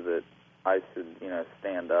see that I should,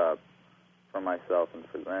 stand up for myself and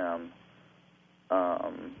for them.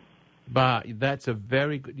 But that's a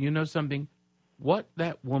very good... You know something? What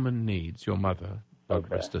that woman needs, your mother,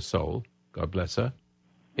 God rest her soul, God bless her,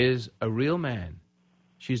 is a real man.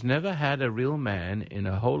 She's never had a real man in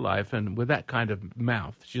her whole life, and with that kind of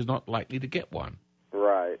mouth, she's not likely to get one.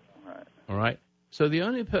 Right. All right? So the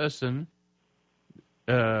only person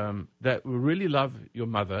that will really love your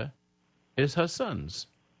mother is her sons.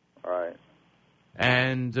 Right.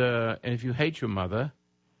 And if you hate your mother,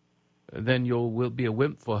 then will be a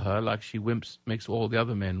wimp for her, like she makes all the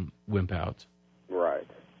other men wimp out. Right.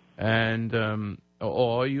 And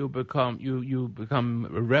or you become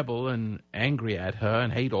a rebel and angry at her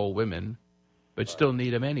and hate all women, but still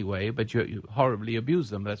need them anyway. But you horribly abuse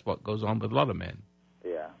them. That's what goes on with a lot of men.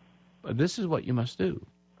 Yeah. But this is what you must do.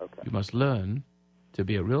 Okay. You must learn to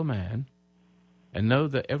be a real man, and know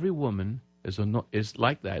that every woman is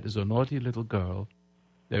like that, is a naughty little girl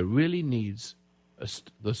that really needs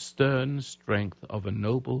the stern strength of a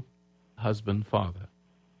noble husband, father.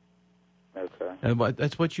 Okay. And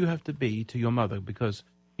that's what you have to be to your mother, because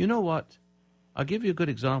you know what? I'll give you a good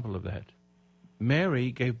example of that.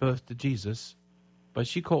 Mary gave birth to Jesus, but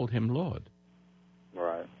she called him Lord.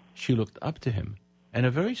 Right. She looked up to him. And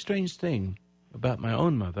a very strange thing about my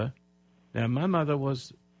own mother, now my mother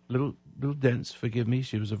was a little dense, forgive me.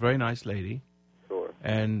 She was a very nice lady. Sure.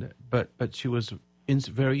 But she was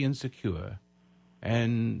very insecure.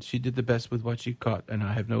 And she did the best with what she got, and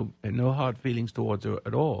I have no hard feelings towards her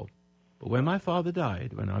at all. But when my father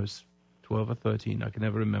died, when I was 12 or 13, I can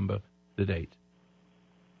never remember the date,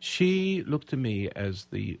 she looked to me as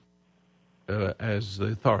the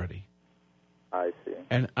authority. I see.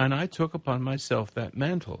 And I took upon myself that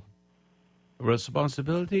mantle.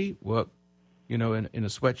 Responsibility, work, in a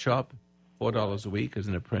sweatshop, $4 a week as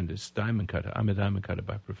an apprentice, diamond cutter. I'm a diamond cutter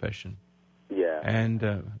by profession. Yeah. And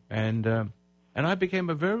I became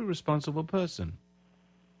a very responsible person.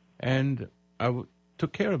 And I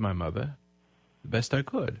took care of my mother the best I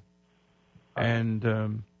could.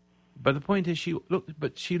 And but the point is, she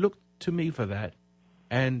looked to me for that,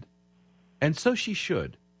 and so she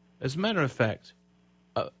should. As a matter of fact,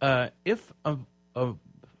 if a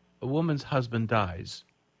woman's husband dies,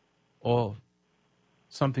 or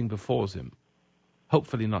something befalls him,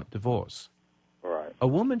 hopefully not divorce, right, a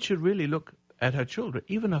woman should really look at her children,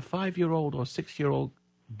 even a 5-year-old or 6-year-old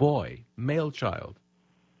boy, male child.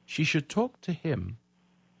 She should talk to him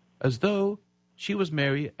as though she was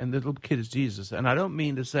Mary and the little kid is Jesus. And I don't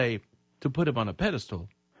mean to say to put him on a pedestal,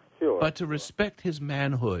 sure, but to respect his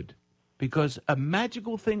manhood, because a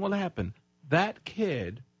magical thing will happen. That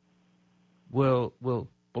kid will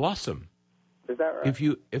blossom. Is that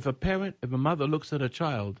right? If a mother looks at a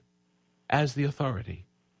child as the authority,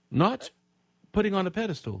 not putting on a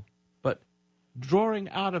pedestal, but drawing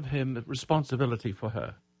out of him responsibility for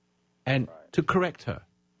her and to correct her.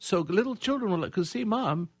 So little children will, because see,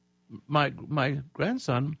 Mom, my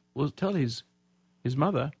grandson will tell his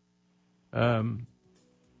mother, Mom,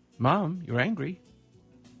 you're angry.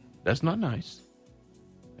 That's not nice.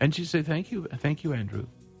 And she'd say, thank you, Andrew.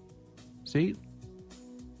 See,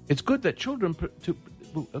 it's good that children to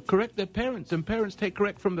correct their parents, and parents take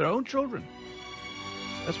correct from their own children.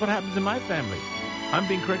 That's what happens in my family. I'm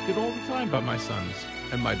being corrected all the time by my sons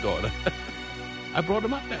and my daughter. I brought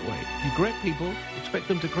them up that way. You correct people, expect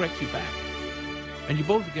them to correct you back. And you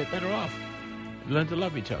both get better off. Learn to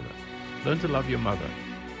love each other. Learn to love your mother.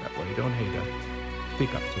 That way, don't hate her.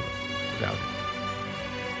 Speak up to her without it.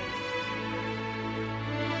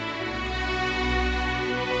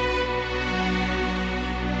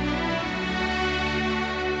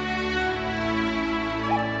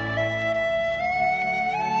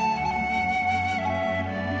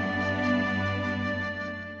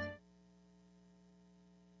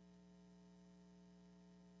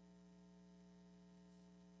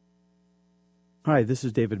 Hi, this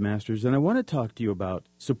is David Masters, and I want to talk to you about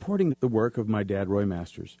supporting the work of my dad, Roy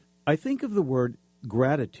Masters. I think of the word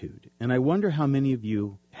gratitude, and I wonder how many of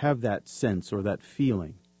you have that sense or that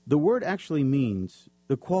feeling. The word actually means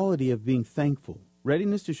the quality of being thankful,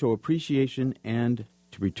 readiness to show appreciation, and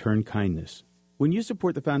to return kindness. When you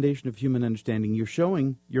support the Foundation of Human Understanding, you're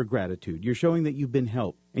showing your gratitude. You're showing that you've been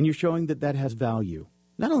helped, and you're showing that that has value.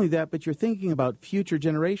 Not only that, but you're thinking about future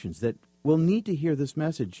generations that will need to hear this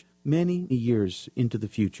message many years into the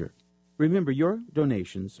future. Remember, your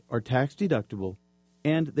donations are tax deductible,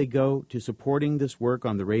 and they go to supporting this work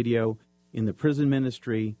on the radio, in the prison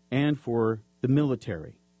ministry, and for the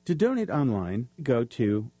military. To donate online, go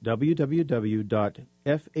to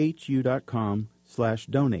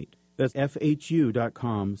www.fhu.com/donate. That's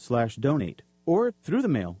fhu.com/donate. Or through the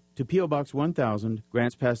mail to P.O. Box 1000,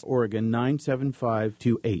 Grants Pass, Oregon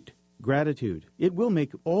 97528. Gratitude. It will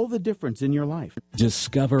make all the difference in your life.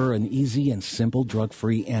 Discover an easy and simple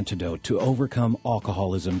drug-free antidote to overcome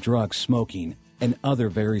alcoholism, drugs, smoking, and other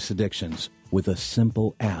various addictions with a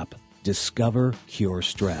simple app. Discover Cure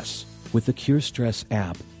Stress. With the Cure Stress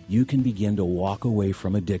app, you can begin to walk away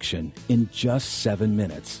from addiction in just 7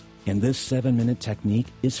 minutes. And this 7-minute technique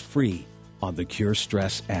is free on the Cure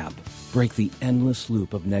Stress app. Break the endless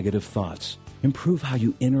loop of negative thoughts. Improve how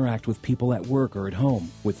you interact with people at work or at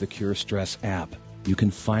home with the Cure Stress app. You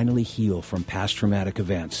can finally heal from past traumatic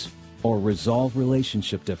events or resolve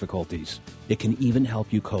relationship difficulties. It can even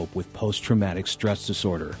help you cope with post-traumatic stress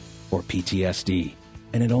disorder or PTSD.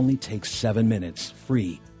 And it only takes 7 minutes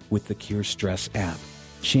free with the Cure Stress app.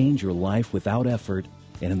 Change your life without effort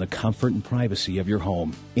and in the comfort and privacy of your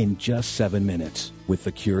home in just 7 minutes with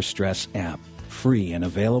the Cure Stress app. Free and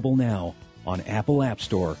available now on Apple App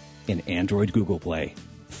Store and Android Google Play.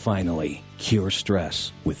 Finally, cure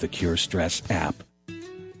stress with the Cure Stress app.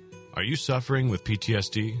 Are you suffering with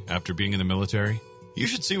PTSD after being in the military? You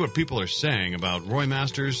should see what people are saying about Roy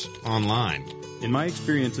Masters online. In my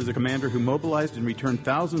experience as a commander who mobilized and returned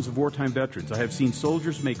thousands of wartime veterans, I have seen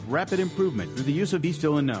soldiers make rapid improvement through the use of Be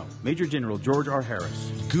Still and Know. Major General George R.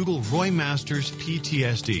 Harris. Google Roy Masters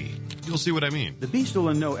PTSD. You'll see what I mean. The Be Still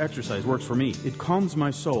and Know exercise works for me. It calms my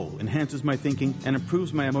soul, enhances my thinking, and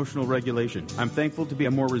improves my emotional regulation. I'm thankful to be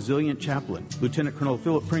a more resilient chaplain. Lieutenant Colonel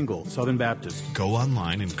Philip Pringle, Southern Baptist. Go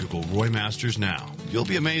online and Google Roy Masters now. You'll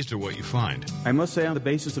be amazed at what you find. I must say on the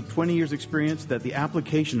basis of 20 years' experience that the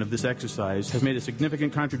application of this exercise has made a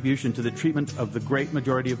significant contribution to the treatment of the great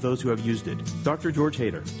majority of those who have used it. Dr. George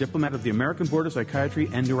Hader, diplomat of the American Board of Psychiatry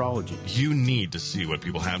and Neurology. You need to see what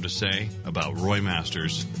people have to say about Roy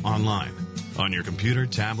Masters online. On your computer,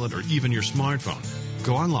 tablet, or even your smartphone.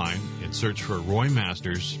 Go online and search for Roy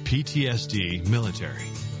Masters PTSD Military.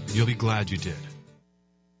 You'll be glad you did.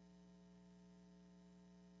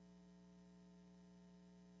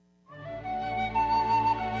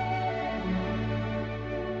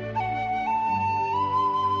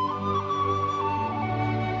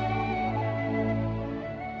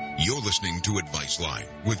 You're listening to Advice Line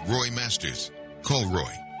with Roy Masters. Call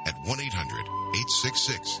Roy at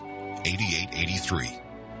 1-800-866-8883.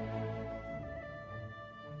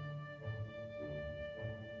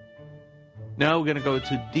 Now we're going to go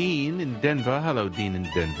to Dean in Denver. Hello, Dean in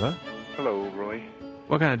Denver. Hello, Roy.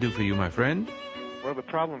 What can I do for you, my friend? Well, the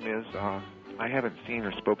problem is I haven't seen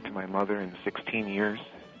or spoke to my mother in 16 years.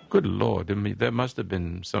 Good Lord, I mean, there must have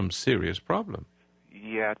been some serious problem.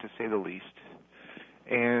 Yeah, to say the least.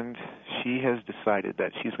 And she has decided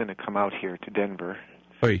that she's going to come out here to Denver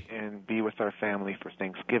and be with our family for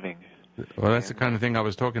Thanksgiving. Well, that's the kind of thing I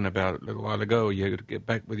was talking about a little while ago. You got to get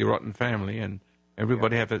back with your rotten family, and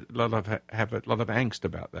everybody have a lot of angst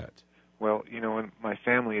about that. Well, you know, and my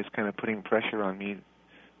family is kind of putting pressure on me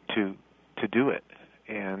to do it.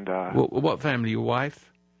 And what family? Your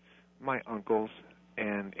wife? My uncles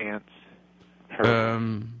and aunts. Her,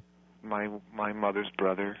 my mother's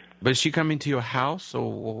brother. But is she coming to your house,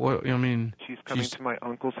 or what? I mean, she's coming to my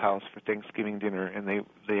uncle's house for Thanksgiving dinner, and they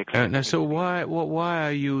expect. Now, so why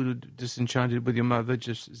are you disenchanted with your mother?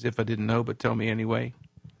 Just as if I didn't know, but tell me anyway.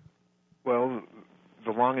 Well,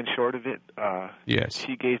 the long and short of it, yes,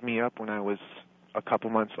 she gave me up when I was a couple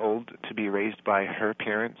months old to be raised by her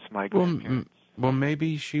parents, my grandparents. Well,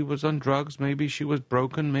 maybe she was on drugs. Maybe she was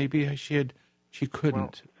broken. Maybe she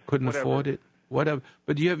couldn't afford it. Whatever.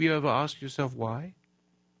 But have you ever asked yourself why?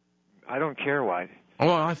 I don't care why.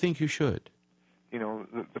 Oh, I think you should. You know,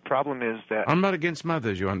 the problem is that I'm not against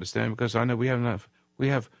mothers, you understand, because I know we have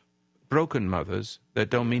broken mothers that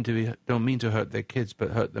don't mean to hurt their kids,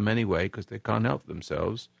 but hurt them anyway because they can't help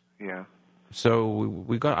themselves. Yeah. So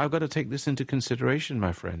I've got to take this into consideration,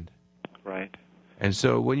 my friend. Right. And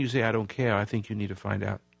so when you say I don't care, I think you need to find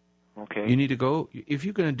out. Okay. You need to go. If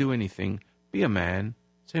you're going to do anything, be a man.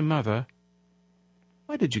 Say, Mother,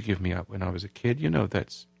 why did you give me up when I was a kid? You know,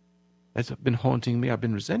 that's been haunting me. I've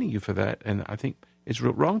been resenting you for that. And I think it's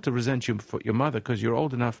wrong to resent you for your mother because you're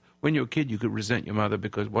old enough. When you're a kid, you could resent your mother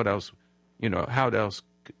because what else, how else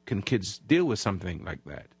can kids deal with something like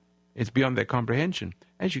that? It's beyond their comprehension.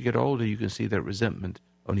 As you get older, you can see that resentment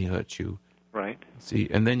only hurts you. Right. See,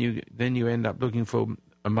 and then you end up looking for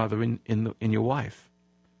a mother in your wife,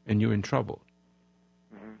 and you're in trouble.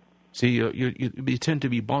 Mm-hmm. See, you tend to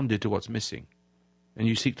be bonded to what's missing, and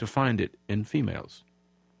you seek to find it in females.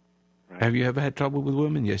 Right. Have you ever had trouble with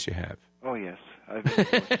women? Yes, you have. Oh, yes.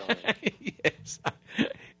 Yes.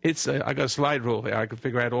 I got a slide rule here. I can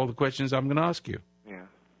figure out all the questions I'm going to ask you. Yeah.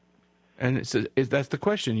 And that's the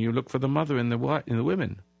question. You look for the mother in the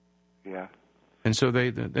women. Yeah. And so they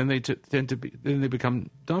become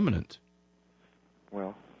dominant.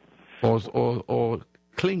 Well. Or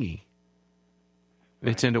clingy.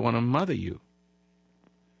 They tend to want to mother you.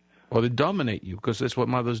 Or they dominate you, because that's what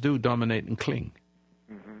mothers do, dominate and cling.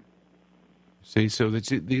 Mm-hmm. See, so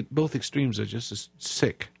both extremes are just as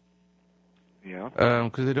sick. Yeah.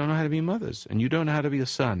 Because they don't know how to be mothers, and you don't know how to be a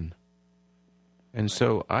son. And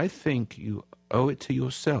so I think you owe it to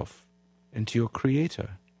yourself and to your Creator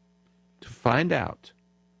to find out,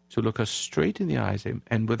 to look us straight in the eyes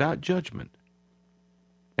and without judgment.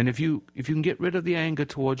 And if you can get rid of the anger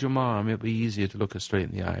towards your mom, it'll be easier to look her straight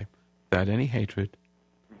in the eye without any hatred.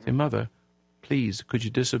 Mm-hmm. Say, Mother, please, could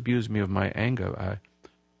you disabuse me of my anger?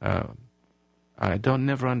 I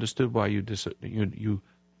never understood why you disowned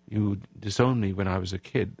me when I was a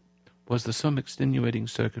kid. Was there some extenuating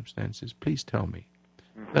circumstances? Please tell me.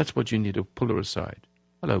 Mm-hmm. That's what you need to pull her aside.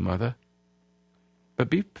 Hello, Mother. But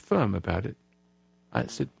be firm about it. I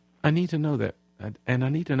said, I need to know that, and I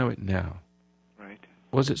need to know it now. Right.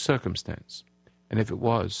 Was it circumstance? And if it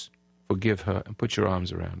was, forgive her and put your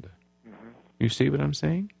arms around her. Mm-hmm. You see what I'm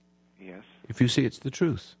saying? Yes. If you see it's the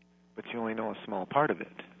truth. But you only know a small part of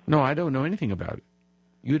it. No, I don't know anything about it.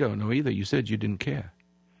 You don't know either. You said you didn't care.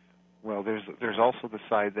 Well, there's also the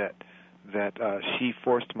side that she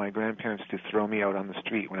forced my grandparents to throw me out on the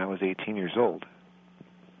street when I was 18 years old.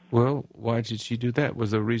 Well, why did she do that?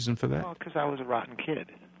 Was there a reason for that? Well, because I was a rotten kid.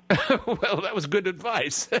 Well, that was good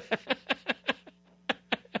advice.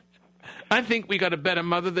 I think we got a better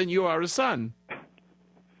mother than you are a son.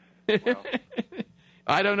 Well,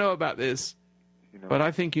 I don't know about this, but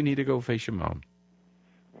I think you need to go face your mom.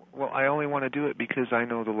 Well, I only want to do it because I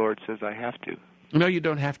know the Lord says I have to. No, you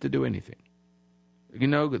don't have to do anything. You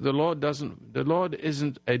know, the Lord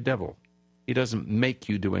isn't a devil. He doesn't make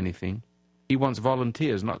you do anything. He wants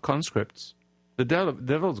volunteers, not conscripts. The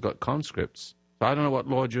devil's got conscripts. So I don't know what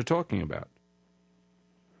Lord you're talking about.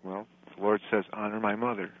 Well, the Lord says, honor my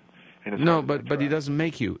mother. No, but he doesn't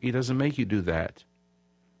make you. He doesn't make you do that.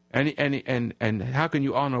 And how can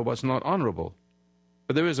you honor what's not honorable?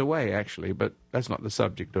 But there is a way, actually, but that's not the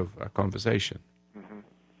subject of our conversation.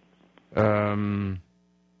 Mm-hmm.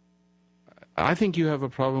 I think you have a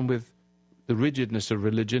problem with the rigidness of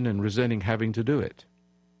religion and resenting having to do it.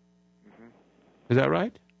 Mm-hmm. Is that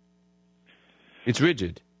right? It's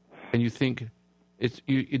rigid, and you think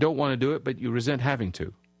you don't want to do it, but you resent having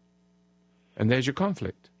to. And there's your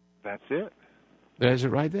conflict. That's it. There's it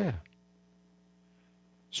right there.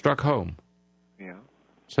 Struck home. Yeah.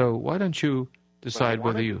 So why don't you decide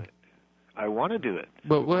whether you... I want to do it.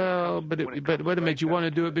 But wait a minute, you want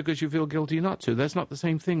to do it because you feel guilty not to. That's not the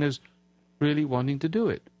same thing as really wanting to do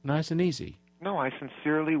it. Nice and easy. No, I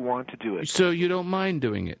sincerely want to do it. So you don't mind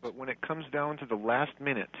doing it. But when it comes down to the last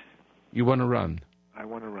minute... You want to run. I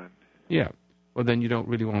want to run. Yeah. Well, then you don't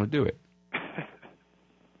really want to do it.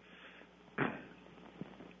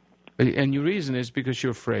 And your reason is because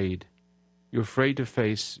you're afraid. You're afraid to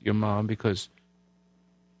face your mom because,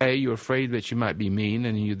 A, you're afraid that she might be mean,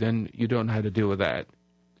 and you don't know how to deal with that.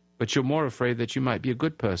 But you're more afraid that you might be a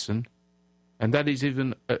good person, and that is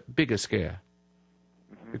even a bigger scare.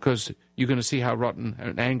 Mm-hmm. Because you're going to see how rotten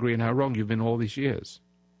and angry and how wrong you've been all these years.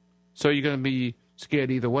 So you're going to be scared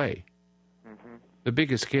either way. Mm-hmm. The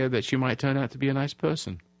biggest scare that she might turn out to be a nice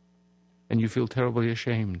person, and you feel terribly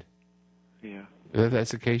ashamed. Yeah. If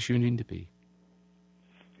that's the case, you need to be.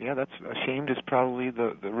 Yeah, that's ashamed is probably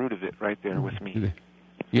the root of it right there with me.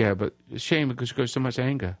 Yeah, but shame because there's so much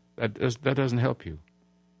anger. That doesn't help you.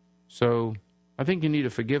 So I think you need to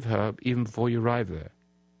forgive her even before you arrive there.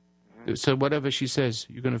 Mm-hmm. So whatever she says,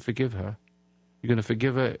 you're going to forgive her. You're going to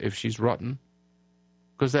forgive her if she's rotten,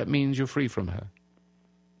 because that means you're free from her.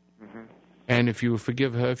 Mm-hmm. And if you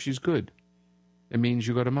forgive her if she's good, it means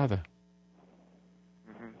you got a mother.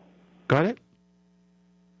 Mm-hmm. Got it?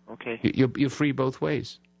 Okay. You're free both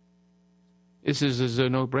ways. This is a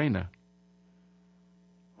no-brainer.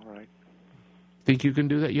 All right. Think you can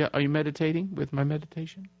do that? Yeah. Are you meditating with my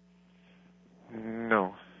meditation?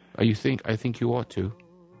 No. I think you ought to.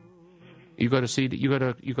 You got to see that you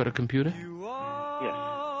got a computer? Yes.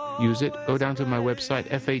 Use it. Go down to my website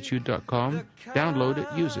fhu.com. Download it.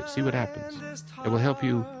 Use it. See what happens. It will help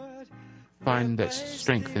you find that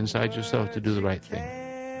strength inside yourself to do the right thing.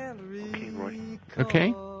 Okay, Roy.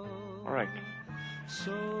 Okay? All right.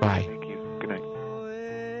 Bye. Thank you. Good night.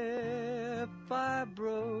 If I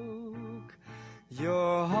broke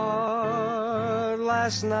your heart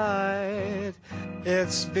last night,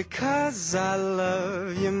 it's because I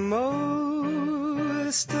love you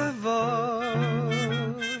most of all.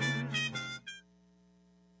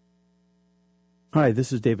 Hi,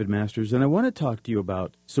 this is David Masters, and I want to talk to you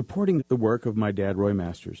about supporting the work of my dad, Roy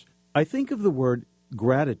Masters. I think of the word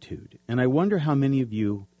gratitude, and I wonder how many of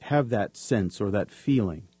you have that sense or that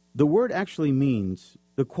feeling. The word actually means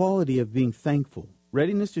the quality of being thankful,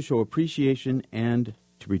 readiness to show appreciation, and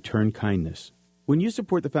to return kindness. When you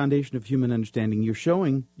support the Foundation of Human Understanding, you're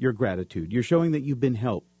showing your gratitude. You're showing that you've been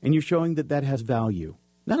helped, and you're showing that that has value.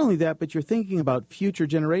 Not only that, but you're thinking about future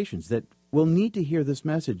generations that will need to hear this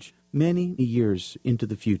message many years into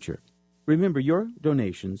the future. Remember, your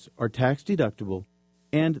donations are tax-deductible,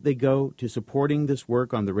 and they go to supporting this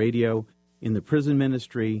work on the radio, in the prison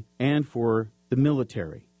ministry, and for the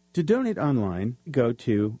military. To donate online, go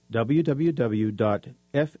to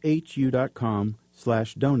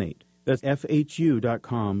www.fhu.com/donate. That's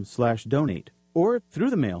fhu.com/donate. Or through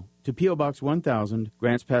the mail to P.O. Box 1000,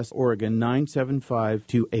 Grants Pass, Oregon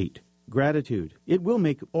 97528. Gratitude. It will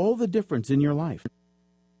make all the difference in your life.